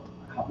 So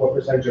what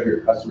percentage of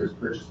your customers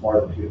purchase more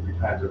than 2 to 3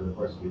 times over the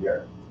course of a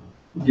year?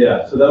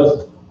 Yeah, so that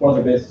was one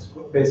of the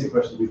basic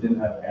questions we didn't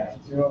have an answer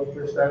to when we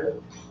first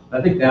started.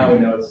 I think now we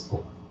know it's a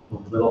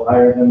little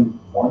higher than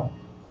 1.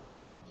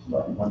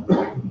 About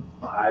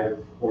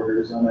 1.5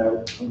 orders on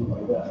average, something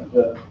like that.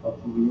 The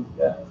LTV,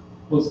 yeah.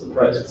 What's the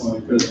price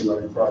point for the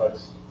learning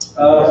products?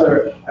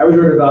 Our average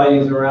order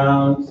value is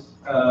around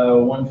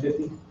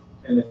 150,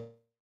 and if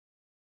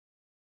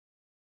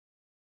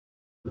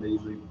they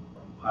usually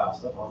pile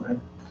stuff on there.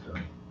 So.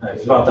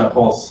 It's about that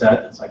whole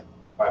set. It's like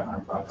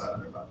 $500,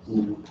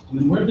 $500.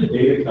 And where did the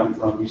data come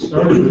from? You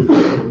started with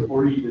data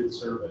before you did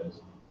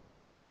surveys.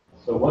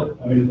 So what,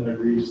 are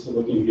you just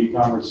looking at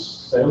e-commerce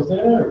sales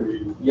data, or are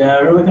you?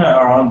 Yeah, we're looking at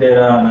our own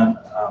data, and then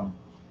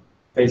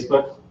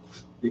Facebook.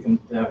 They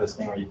have this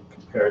thing where you can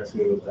compare it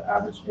to the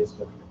average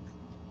Facebook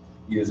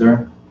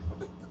user.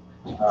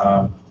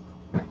 Google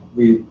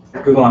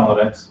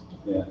Analytics.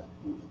 Yeah.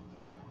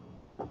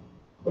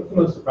 What's the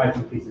most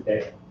surprising piece of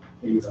data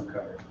that you've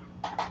uncovered?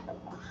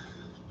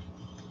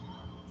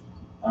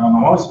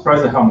 I'm always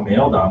surprised at how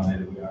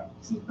male-dominated we are.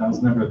 That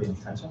was never the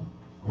intention.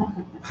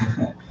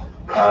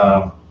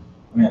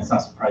 It's not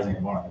surprising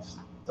anymore. I just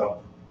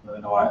don't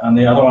really know why. And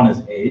the other one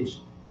is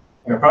age.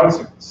 Our products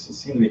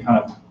seem to be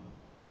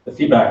the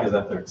feedback is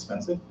that they're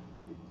expensive,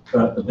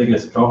 but the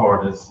biggest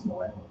cohort is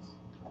millennials,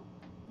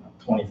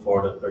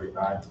 24 to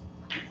 35,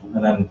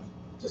 and then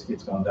just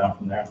keeps going down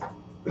from there.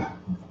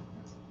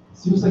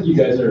 Seems like you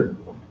guys are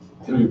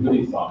doing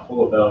really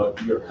thoughtful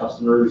about your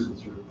customers and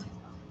sort of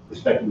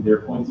respecting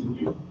their points of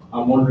view.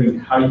 I'm wondering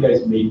how you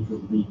guys made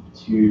the leap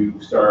to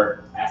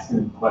start asking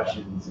them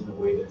questions in a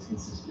way that's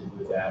consistent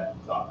with that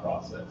thought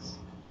process.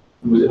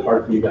 Was it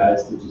hard for you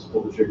guys to just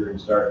pull the trigger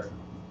and start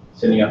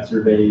sending out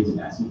surveys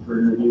and asking for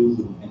interviews?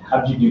 And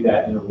how did you do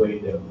that in a way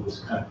that was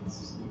kind of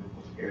consistent with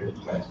the care that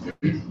you guys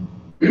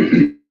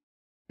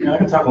do? I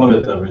can talk a little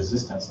bit about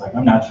resistance.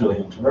 I'm naturally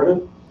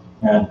introverted,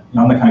 and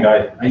I'm the kind of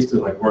guy, I used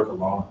to work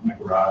alone in my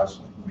garage,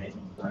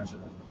 making furniture.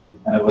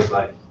 And it was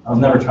I was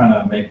never trying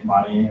to make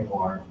money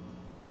or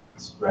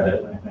spread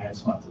it or anything. I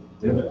just wanted to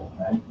do it,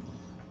 right?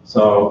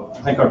 So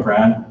I think our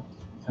brand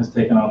has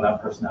taken on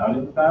that personality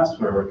in the past,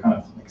 where we're kind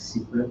of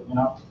secret, and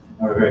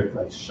we're very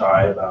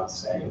shy about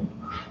saying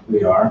who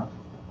we are.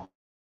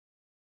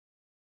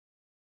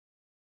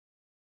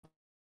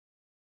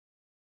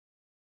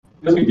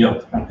 It was a big deal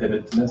to kind of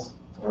pivot to this.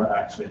 We're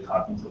actually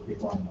talking to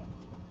people and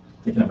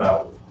thinking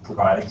about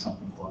providing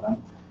something for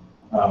them.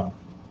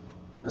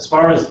 As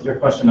far as your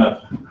question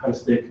of how to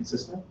stay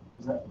consistent,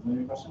 is that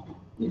your question?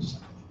 Yes.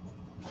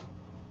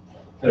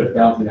 Kind of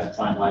balancing that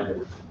fine line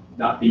of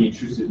not being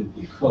intrusive in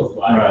people's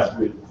lives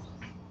with,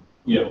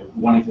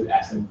 wanting to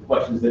ask them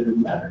questions that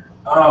didn't matter.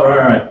 Oh,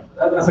 right.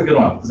 That's a good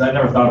one, because I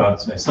never thought about it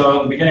this way.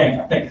 So in the beginning,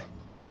 I think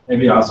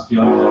maybe I was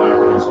feeling a little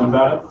apprehension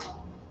about it,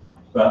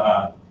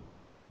 but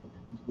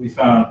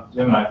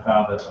Jim and I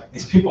found that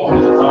these people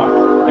wanted to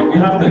talk. We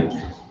have to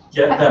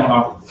get them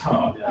off the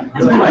phone. Yeah.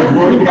 It's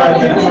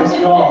 45 minutes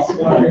of calls.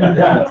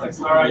 Yeah, it's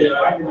sorry, I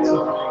can do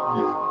something.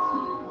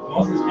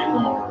 Most of these people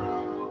are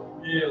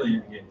really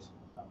engaged,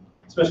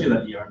 especially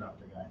that ER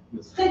doctor guy.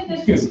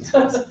 He was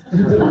intense.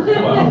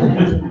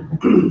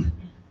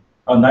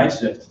 Oh, night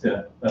shift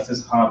too. That's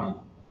his hobby.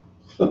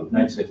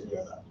 Night shift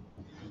ER doctor.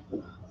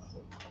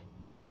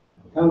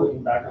 Kind of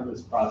looking back on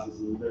this process,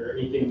 is there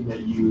anything that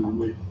you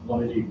would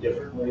want to do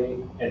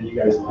differently, and you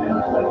guys plan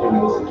on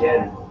doing this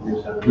again?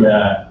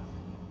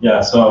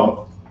 Yeah.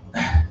 So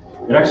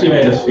it actually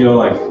made us feel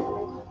like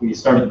we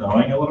started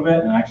knowing a little bit,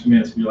 and actually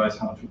made us realize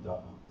how much we've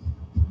done.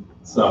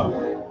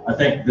 So I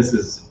think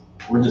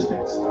we're just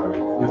getting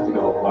started. We have to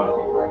go a lot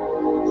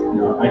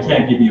deeper. I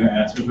can't give you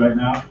answers right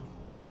now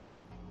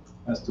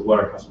as to what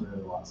our customer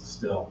really wants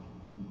still.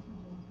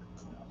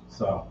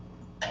 So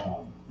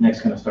Nick's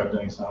going to start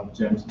doing some.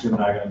 Jim and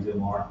I are going to do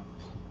more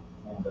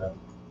and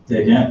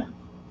dig in.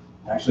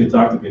 Actually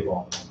talk to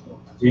people.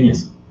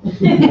 Genius. Are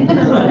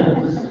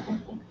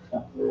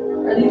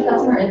these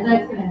customer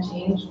insights going to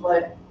change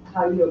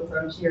how you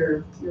approach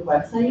your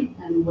website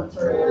and what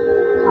sort of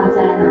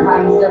content or how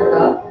you set it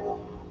up?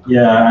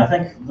 Yeah, I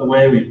think the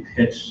way we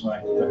pitch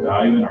the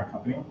value in our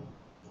company,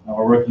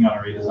 we're working on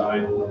a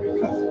redesign.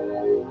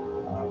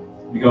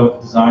 We go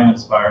with design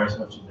inspires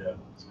what you do.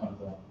 It's kind of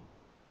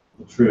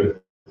the truth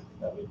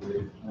that we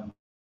believe,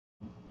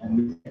 and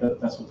we think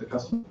that's what the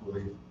customers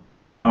believe.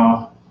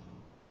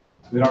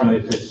 We don't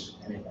really pitch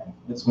anything.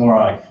 It's more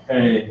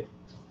hey,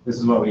 this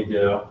is what we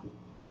do,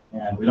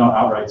 and we don't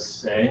outright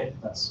say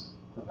that's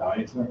the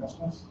value to our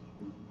customers.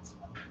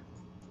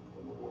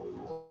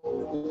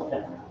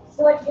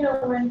 So when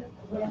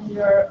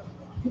your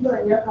people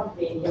in your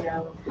company,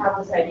 have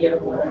this idea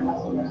of what their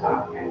customers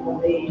are, and when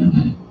they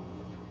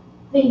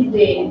think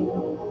they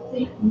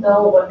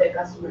know what their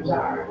customers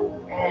are,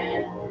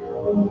 and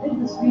when you did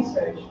this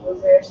research,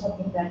 was there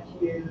something that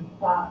you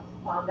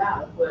found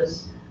out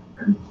was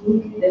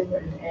completely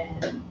different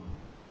and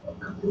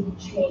completely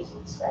change the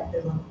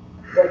perspective of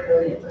what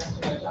really your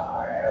customers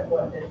are, or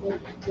what they're thinking.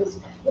 Because,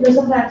 you know,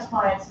 sometimes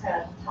clients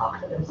kind of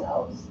talk to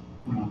themselves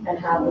and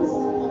have this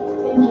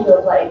thinking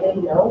of like, they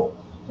know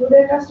who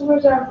their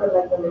customers are, but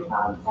like when they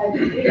found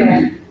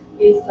data,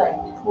 it's like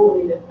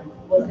totally different.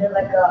 Was there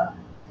like a,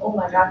 oh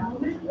my God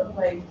moment of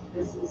like,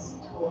 this is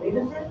totally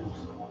different?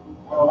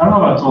 Well, I don't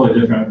know about totally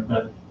different,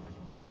 but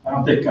I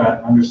don't think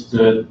I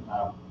understood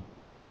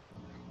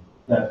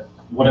that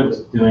what it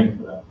was doing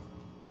for them.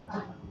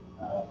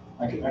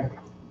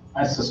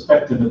 I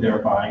suspected that they were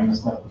buying this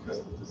stuff because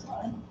of the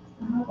design,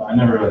 but I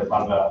never really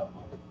thought about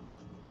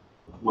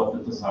what the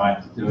design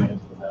is doing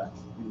for them.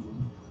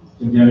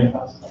 Do you have any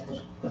thoughts?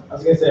 I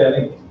was gonna say, I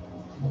think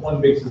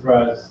one big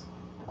surprise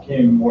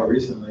came more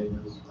recently.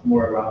 It was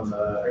more around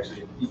the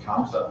actually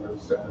e-com stuff that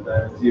was starting to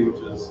dive into,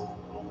 which is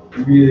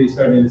really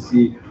starting to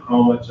see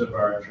how much of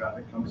our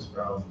traffic comes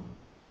from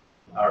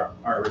our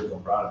original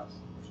products,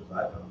 which is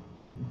iPhone,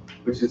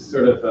 which is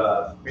sort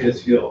of made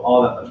us feel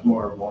all that much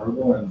more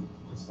vulnerable and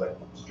just like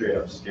straight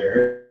up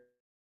scared.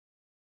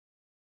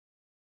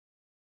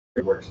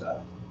 It works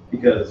out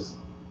because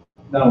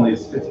not only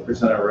is 50%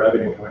 of our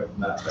revenue coming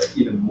from that, but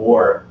even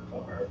more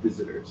of our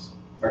visitors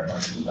are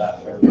coming from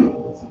that.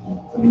 It's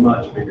a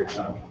much bigger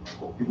chunk.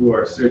 People who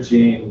are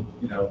searching,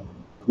 you know,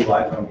 cool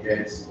iPhone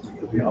case,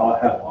 because we all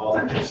have all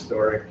that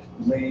historic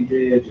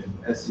linkage and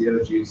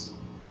SEO juice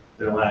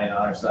that are landing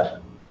on our site.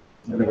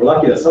 And then we're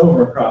lucky that some of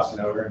them are crossing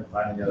over and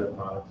finding the other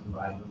products and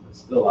buying them, but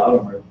still a lot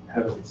of them are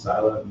heavily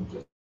siloed and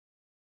just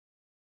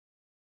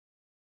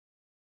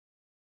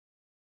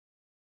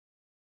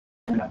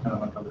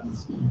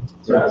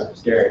Yeah,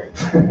 scary.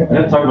 I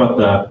didn't talk about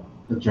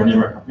the journey of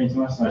our company too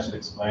much, so I should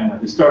explain.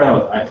 Like, we started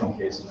out with iPhone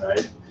cases,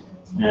 right?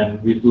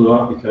 And we blew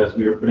up because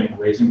we were putting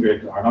raising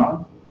grade art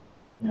on.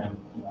 And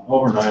you know,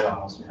 overnight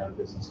almost, we had a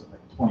business of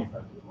like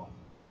 25 people.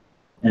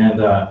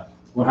 And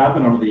what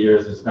happened over the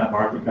years is that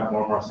market got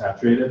more and more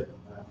saturated.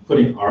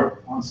 Putting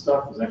art on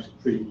stuff was actually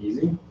pretty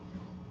easy.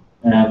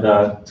 And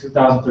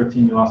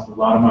 2013, we lost a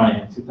lot of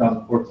money. In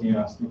 2014,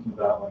 I was thinking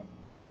about like,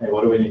 hey,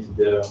 what do we need to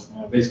do?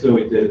 And basically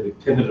what we did is we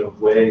pivoted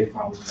away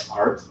from the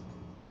art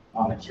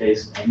on the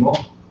case angle,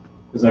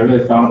 because I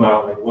really thought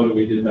about like, what do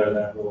we do better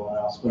than everyone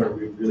else? What are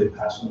we really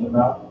passionate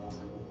about?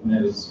 And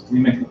it was, we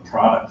make the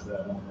product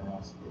better than everyone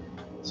else.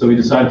 So we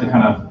decided to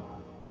kind of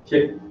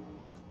kick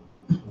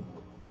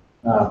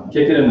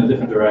it in a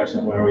different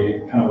direction where we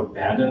kind of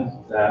abandoned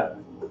that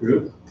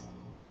group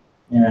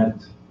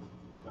and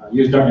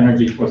used our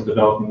energy towards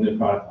developing new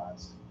product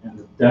lines. And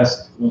the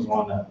desk was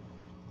one that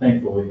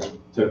thankfully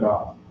took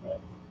off. Right?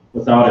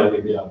 Without it,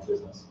 we'd be out of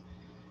business.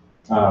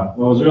 What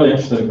was really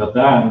interesting about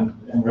that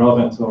and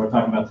relevant to what we're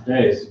talking about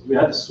today is we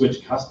had to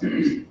switch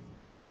customers.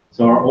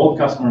 So our old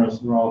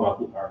customers were all about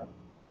the art.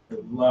 They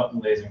loved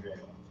laser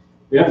engraving.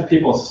 We have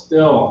people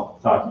still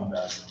talking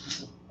about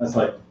it. That's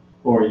like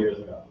 4 years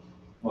ago.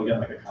 We'll get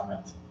like a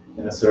comment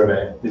in a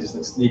survey. They just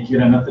like sneak it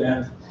in at the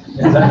end,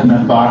 in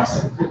that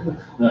box. They're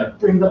like,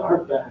 bring the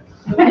art back.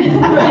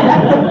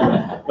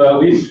 But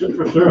we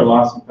for sure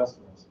lost some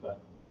customers, but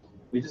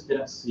we just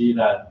didn't see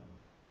that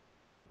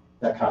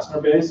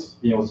customer base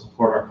being able to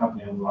support our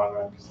company in the long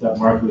run because that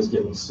market was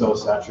getting so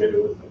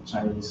saturated with like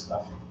Chinese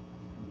stuff.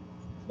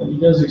 Have you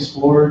guys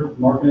explored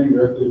marketing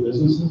directly to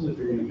businesses if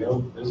you're going to go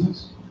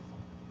business?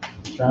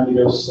 Trying to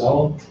go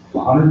sell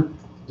 100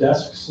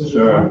 desks?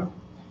 Sure.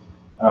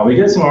 We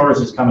get some orders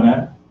just coming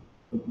in.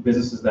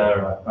 Businesses that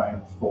are like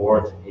buying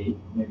 4 to 8,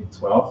 maybe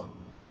 12.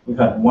 We've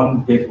had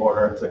one big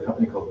order to a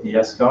company called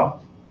DSCO.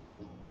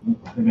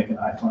 They make an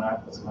iPhone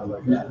app that's kind of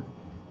like a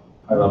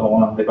high-level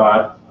one. They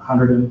bought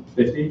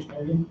 150,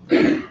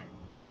 maybe.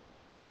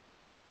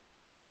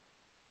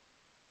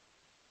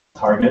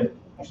 Target,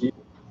 actually.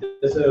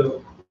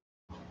 So,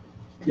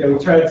 yeah, we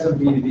tried some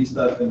B2B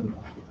stuff, and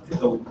I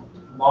think the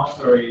long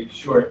story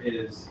short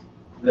is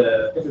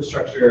the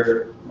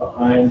infrastructure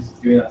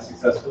behind doing that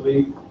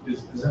successfully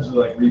is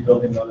essentially like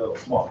rebuilding another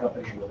small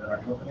company within our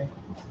company.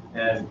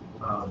 And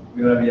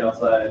we don't have any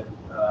outside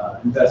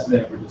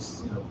investment. We're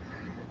just, you know,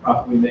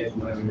 profit we make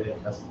and money we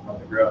make has to come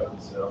to growth.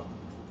 And so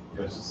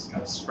it was just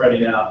kind of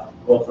spreading out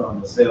both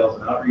on the sales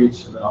and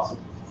outreach, and then also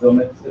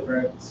fulfillment is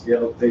different,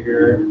 scale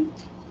bigger,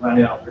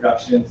 planning out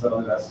production.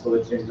 Suddenly that's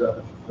totally changed up.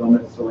 The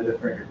fulfillment is totally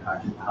different. You're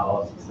packing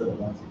pallets instead of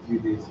 1, 2,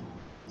 3 these.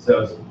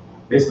 So it's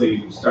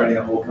basically starting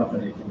a whole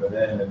company from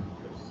within, and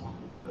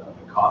the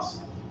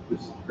cost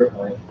was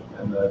crippling,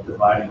 and the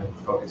dividing of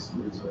focus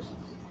and resources.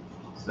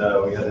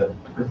 So we had to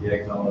put the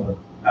eggs all in the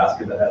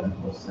basket that had the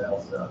most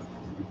sales. So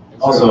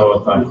also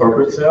with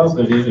corporate sales,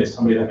 there's usually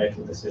somebody that makes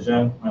a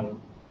decision.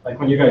 Like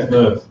when you guys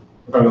move,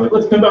 you're probably like,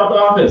 let's pimp out the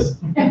office,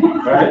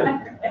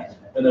 right?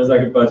 And there's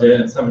like a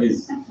budget, and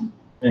somebody's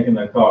making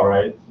that call,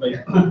 right? Like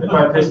if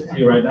I pitched to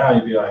you right now,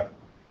 you'd be like,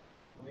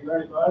 we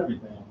already bought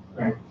everything.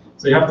 Right?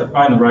 So you have to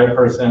find the right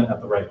person at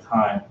the right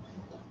time.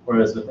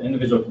 Whereas with the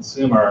individual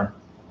consumer,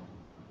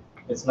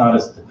 it's not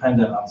as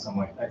dependent on some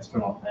like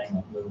external thing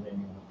like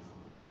moving.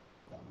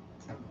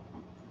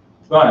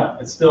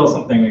 But it's still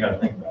something we got to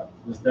think about.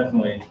 There's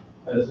definitely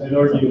I'd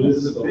argue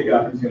this is a big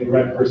opportunity, the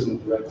right person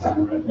at the right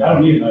time, right? I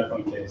don't need an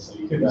iPhone case, so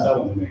you couldn't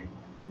sell them to me.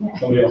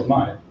 Somebody else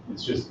might.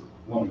 It's just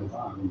one at a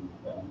time.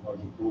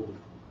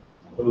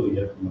 Totally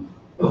get from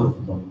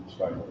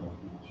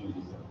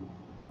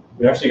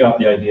We actually got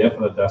the idea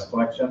for the desk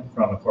collection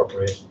from a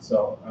corporation.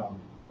 So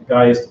the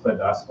guy I used to play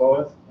basketball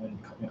with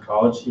in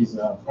college, he's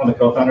one of the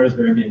co-founders of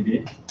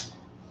Airbnb.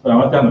 So I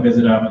went down to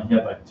visit him, and he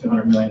had like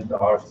 $200 million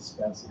to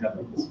spend. So he had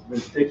like this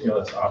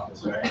ridiculous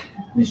office, right?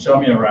 And he showed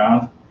me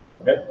around.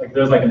 Like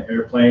there's like an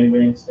airplane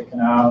wing sticking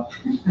out.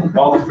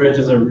 All the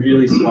fridges are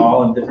really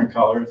small and different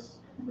colors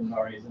for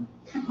no reason.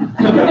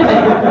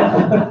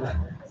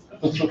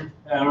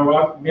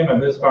 And me and my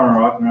business partner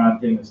were walking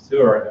around getting this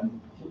tour,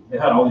 and they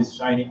had all these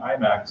shiny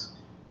iMacs,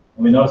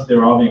 and we noticed they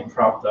were all being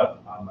propped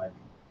up on like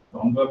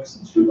phone books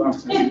and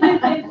shoeboxes.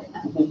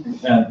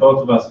 And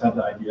both of us had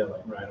the idea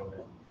like right away.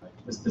 Like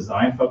this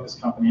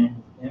design-focused company,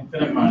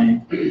 infinite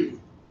money,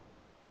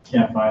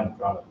 can't find the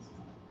product.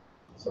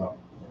 So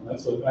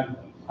that's what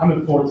I'm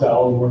in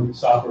Fortel, and we're a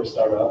software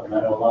startup, and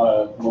I know a lot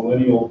of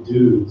millennial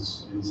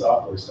dudes in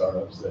software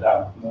startups that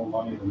have more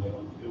money than they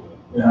want to do with.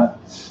 Yeah.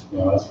 You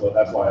know, that's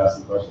why I asked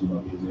the question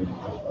about being able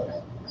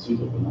to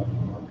super money.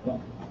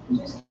 I'm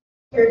just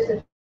curious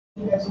if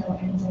you guys know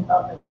anything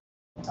about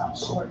the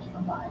short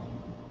from buying.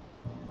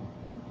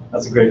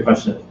 That's a great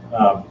question.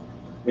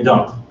 We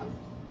don't.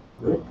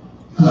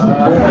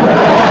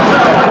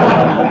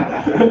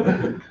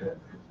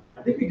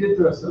 I think we did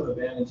throw some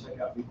abandoned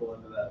checkout people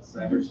into that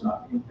cyber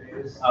stalking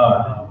phase.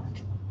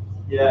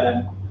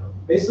 Yeah,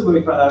 basically what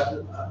we found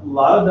out, a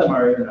lot of them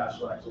are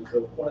international actually.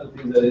 So one of the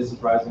things that is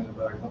surprising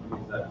about our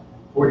company is that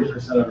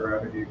 40% of our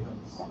revenue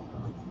comes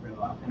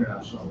from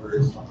international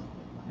orders.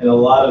 And a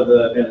lot of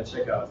the abandoned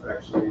checkouts are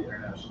actually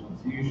international.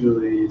 It's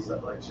usually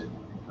stuff like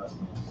shipping and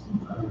customs.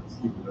 It's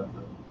keeping up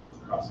the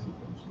crossing the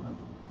finish line.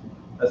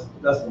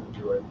 That's the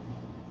majority.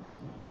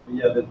 But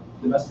yeah, the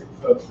domestic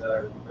folks that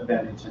are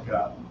abandoning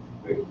checkout,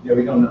 we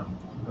don't know.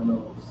 We don't know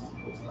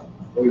what's up.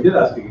 But we did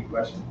ask a good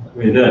question.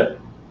 We did.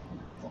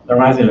 That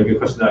reminds me of a good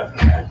question that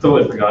I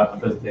totally forgot in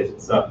the presentation.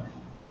 So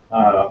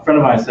a friend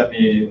of mine sent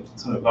me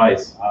some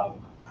advice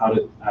on how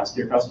to ask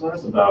your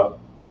customers about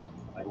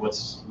like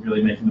what's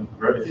really making them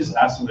convert. If you just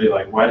ask somebody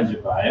like, why did you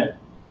buy it?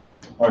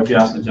 Or if you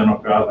ask the general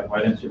crowd, like,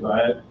 why didn't you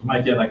buy it? You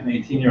might get like an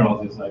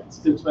 18-year-old who's like, it's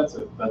too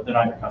expensive, but they're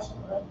not your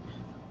customer, right?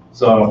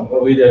 So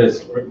what we did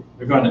is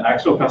we're going to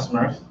actual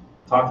customers,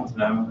 talking to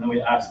them, and then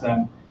we ask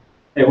them,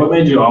 hey, what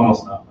made you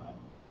almost not buy?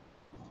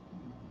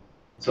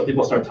 So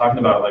people start talking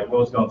about like what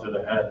was going through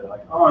their head. They're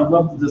like, oh, I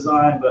love the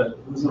design, but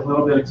it was a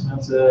little bit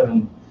expensive,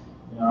 and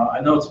you know, I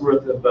know it's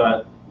worth it,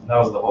 but that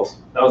was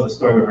the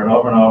story we heard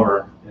over and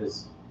over.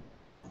 Is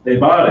they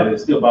bought it, they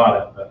still bought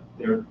it, but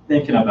they were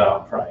thinking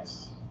about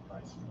price.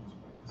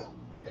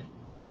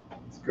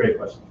 It's a great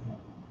question.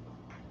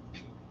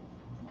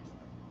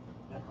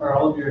 Are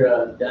all of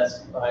your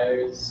desk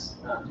buyers,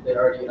 do they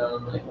already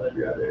own like one of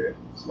your other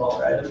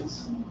smaller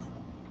items?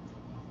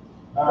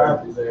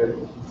 Is there a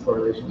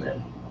correlation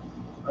there?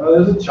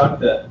 There's a chunk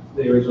that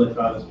they originally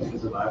found us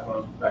because of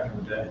iPhone back in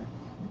the day.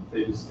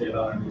 They just stayed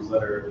on our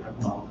newsletter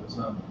and followed us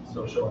on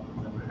social,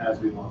 and then as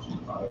we launched the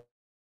product.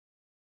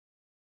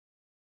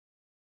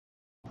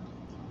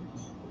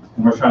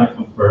 And we're trying to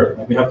convert,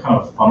 like we have kind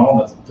of a funnel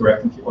that's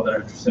directing people that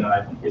are interested in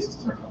iPhone cases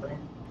to our company.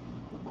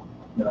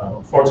 You know,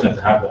 we're fortunate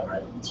to have that,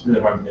 right? It's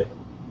really hard to get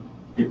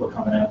people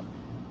coming in.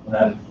 And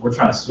then we're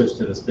trying to switch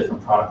to this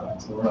different product line.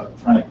 So we're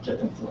trying to get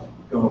them to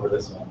go over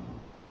this one.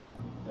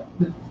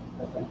 Yeah.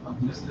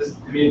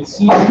 I mean, it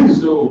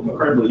seems so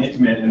incredibly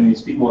intimate, and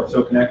these people are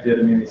so connected.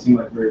 I mean, they seem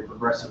like very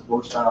progressive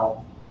work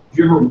style. Have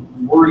you ever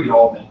worried at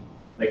all that,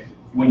 like,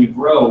 when you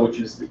grow, which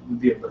is the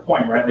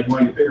point, right? Like, you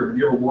want to get bigger, but do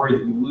you ever worry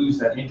that you lose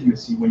that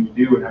intimacy when you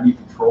do, and how do you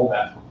control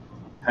that?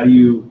 How do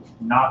you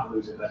not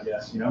lose it, I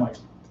guess, you know? Like,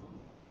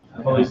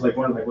 I've always, like,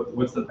 wondered, like,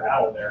 what's the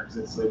battle there? Because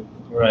it's, like,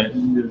 right.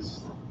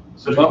 There's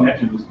such a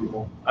connection with these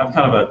people. I'm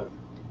kind of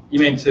you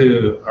mean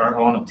to our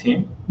own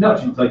team? No,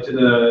 like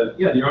to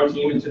your own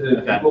team and to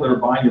the people that are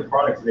buying your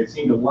products. They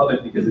seem to love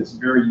it because it's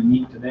very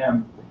unique to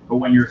them. But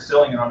when you're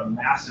selling it on a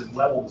massive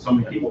level to so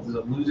many people, does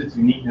it lose its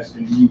uniqueness?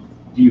 And do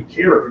you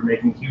care if you're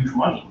making huge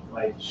money?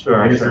 Like,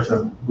 sure. I guess there's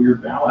a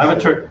weird balance. I have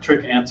a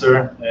trick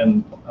answer,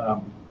 and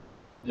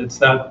it's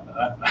that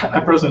I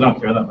personally don't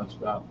care that much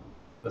about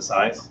the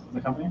size of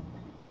the company.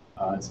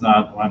 It's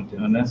not why I'm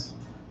doing this.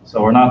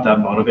 So we're not that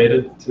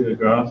motivated to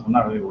grow. So I'm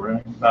not really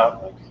worrying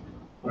about like,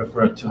 what if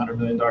we're a $200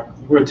 million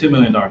company? We're a $2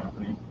 million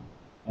company,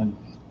 and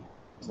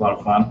it's a lot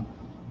of fun.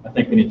 I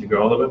think we need to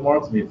grow a little bit more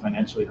to be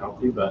financially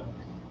healthy, but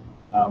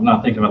I'm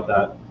not thinking about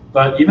that.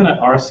 But even at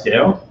our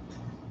scale,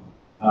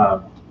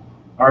 our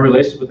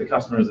relationship with the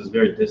customers is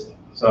very distant.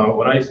 So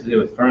what I used to do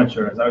with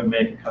furniture is I would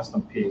make a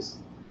custom piece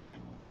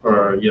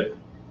for you.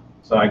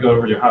 So I go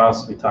over to your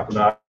house, we talk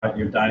about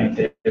your dining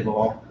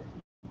table,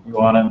 you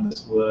want it in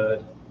this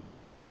wood,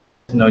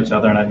 to know each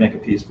other, and I'd make a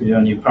piece for you,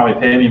 and you probably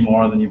pay me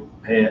more than you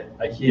pay at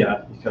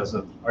IKEA because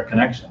of our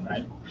connection,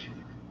 right?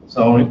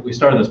 So when we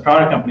started this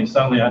product company,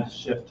 suddenly I had to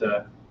shift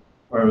to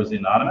where it was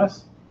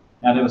anonymous,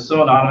 and it was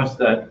so anonymous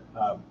that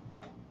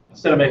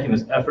instead of making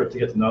this effort to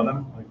get to know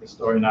them, like the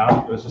story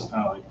now, it was just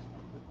kind of like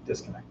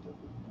disconnected.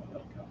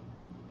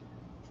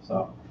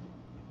 So,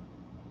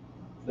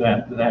 did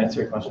that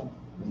answer your question?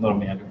 A little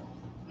meandering.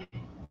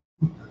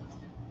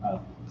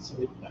 So,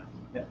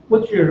 yeah.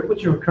 What's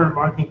your current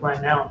marketing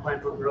plan now and plan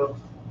for growth?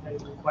 How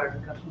do you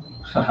acquire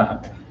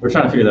customers? We're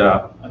trying to figure that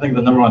out. I think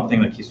the number one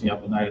thing that keeps me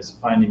up at night is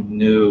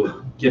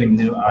getting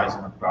new eyes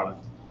on our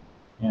product.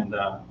 And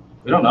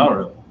we don't know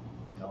really.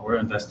 We're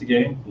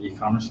investigating the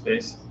e-commerce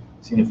space,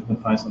 seeing if we can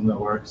find something that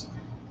works.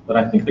 But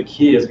I think the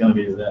key is going to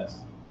be this,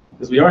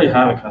 because we already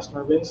have a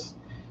customer base.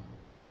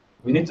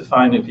 We need to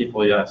find new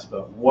people, yes,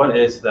 but what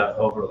is that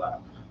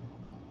overlap?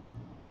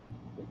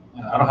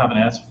 And I don't have an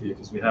answer for you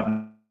because we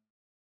haven't.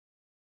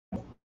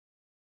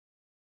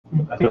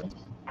 Have you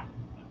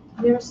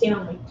ever seen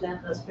on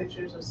LinkedIn those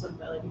pictures of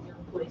somebody like your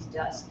employee's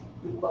desk?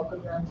 We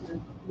welcome them to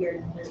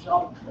here, and there's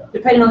all,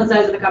 depending on the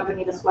size of the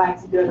company, the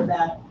swag's good or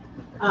bad.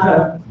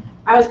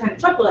 I always kind of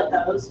chuckle at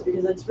those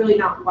because it's really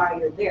not why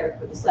you're there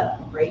for the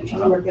setup, right? You should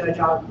work at a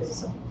job because it's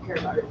something you care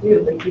about or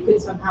do, but if you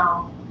could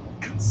somehow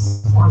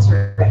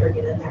sponsor it or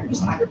get in there and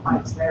just have your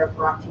products there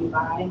brought to you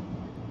by,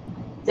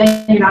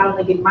 then you're not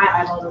only getting my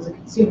eyeballs as a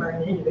consumer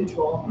and an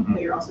individual,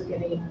 but you're also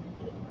getting an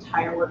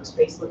entire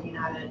workspace looking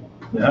at it.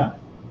 Yeah.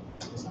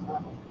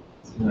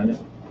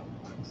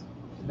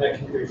 That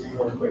can create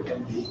more quick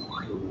MD.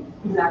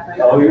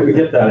 Exactly. Oh, we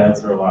get that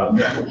answer a lot.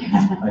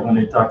 Like when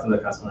you talk to the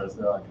customers,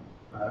 they're like,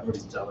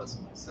 everybody's jealous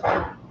of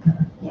myself.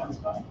 Yeah, it's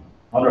fine.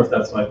 I wonder if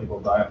that's why people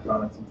buy a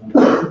product sometimes.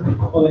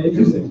 Well, the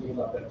interesting thing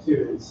about that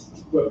too is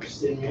whether we're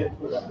seeing it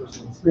or that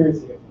person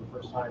experiencing it for the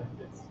first time,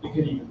 it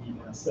could even be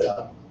a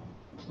setup.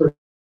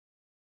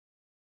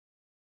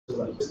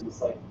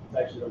 It's like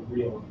actually a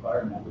real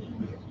environment which you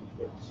make a huge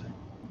difference.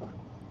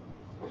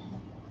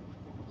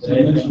 So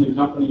you mentioned the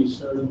company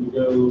started to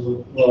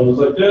go, well, it was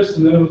like this,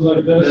 and then it was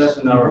like this.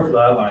 And now we're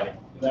flatlining.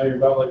 Now you're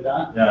about like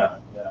that? Yeah,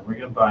 we're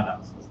getting by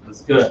now. So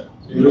that's good.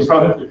 So you're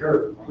probably the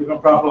curve. We've been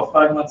profitable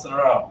 5 months in a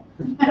row.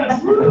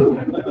 Yes.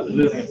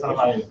 Losing a ton of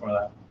money before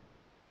that.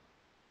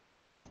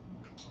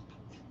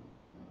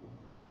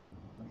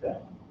 Okay.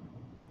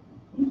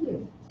 Thank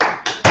you.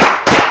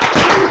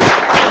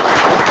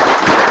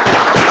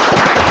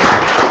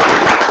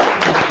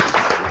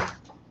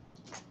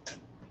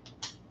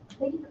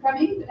 Thank you for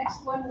coming. The next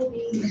one will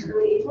be in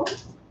early April. As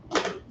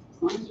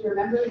long as you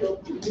remember, you'll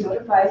be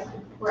notified.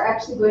 We're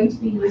actually going to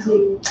be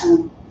using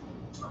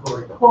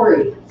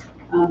Corey,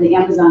 the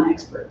Amazon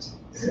expert.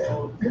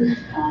 So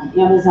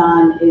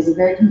Amazon is a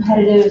very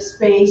competitive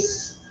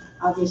space.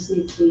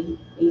 Obviously, it's the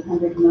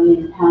 800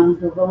 million pound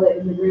gorilla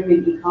in the room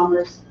in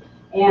e-commerce,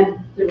 and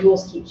the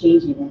rules keep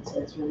changing, and so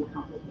it's really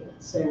complicated.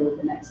 So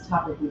the next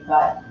topic we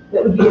thought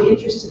that would be of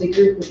interest to the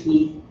group would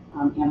be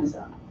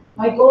Amazon.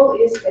 My goal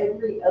is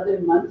every other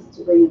month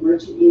to bring a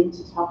merchant in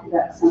to talk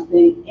about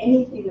something,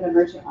 anything that a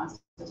merchant wants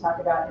to talk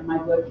about in my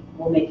book,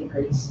 will make a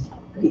great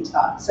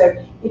talk. So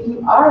if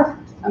you are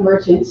a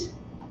merchant,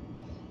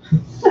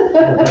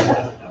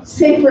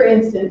 say for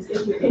instance,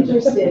 if you're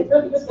interested,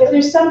 if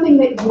there's something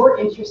that you're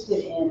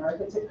interested in, or if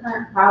it's a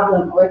current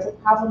problem, or it's a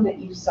problem that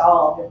you've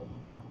solved,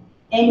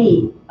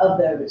 any of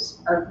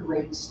those are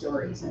great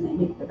stories, and they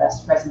make the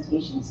best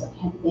presentations. So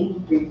Ken, thank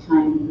you for your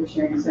time and for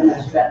sharing so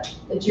much about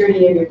the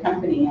journey of your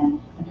company,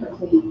 and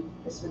hopefully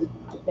this has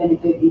been a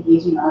good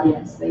engaging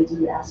audience. They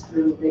do ask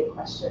really great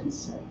questions.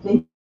 So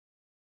thank you.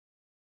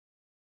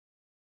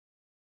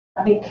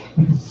 I think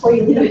before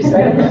you leave, so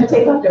I don't have to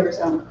take leftovers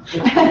home. So,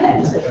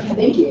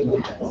 thank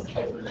you.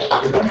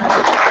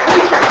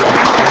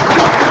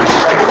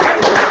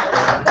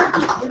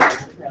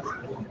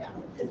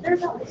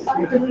 There's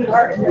really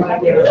hard.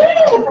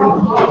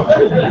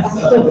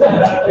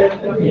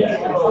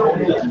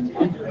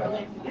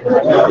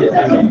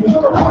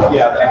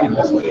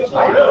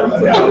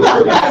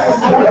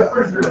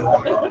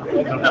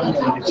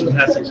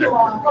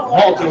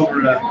 Halt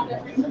over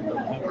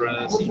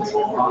seats.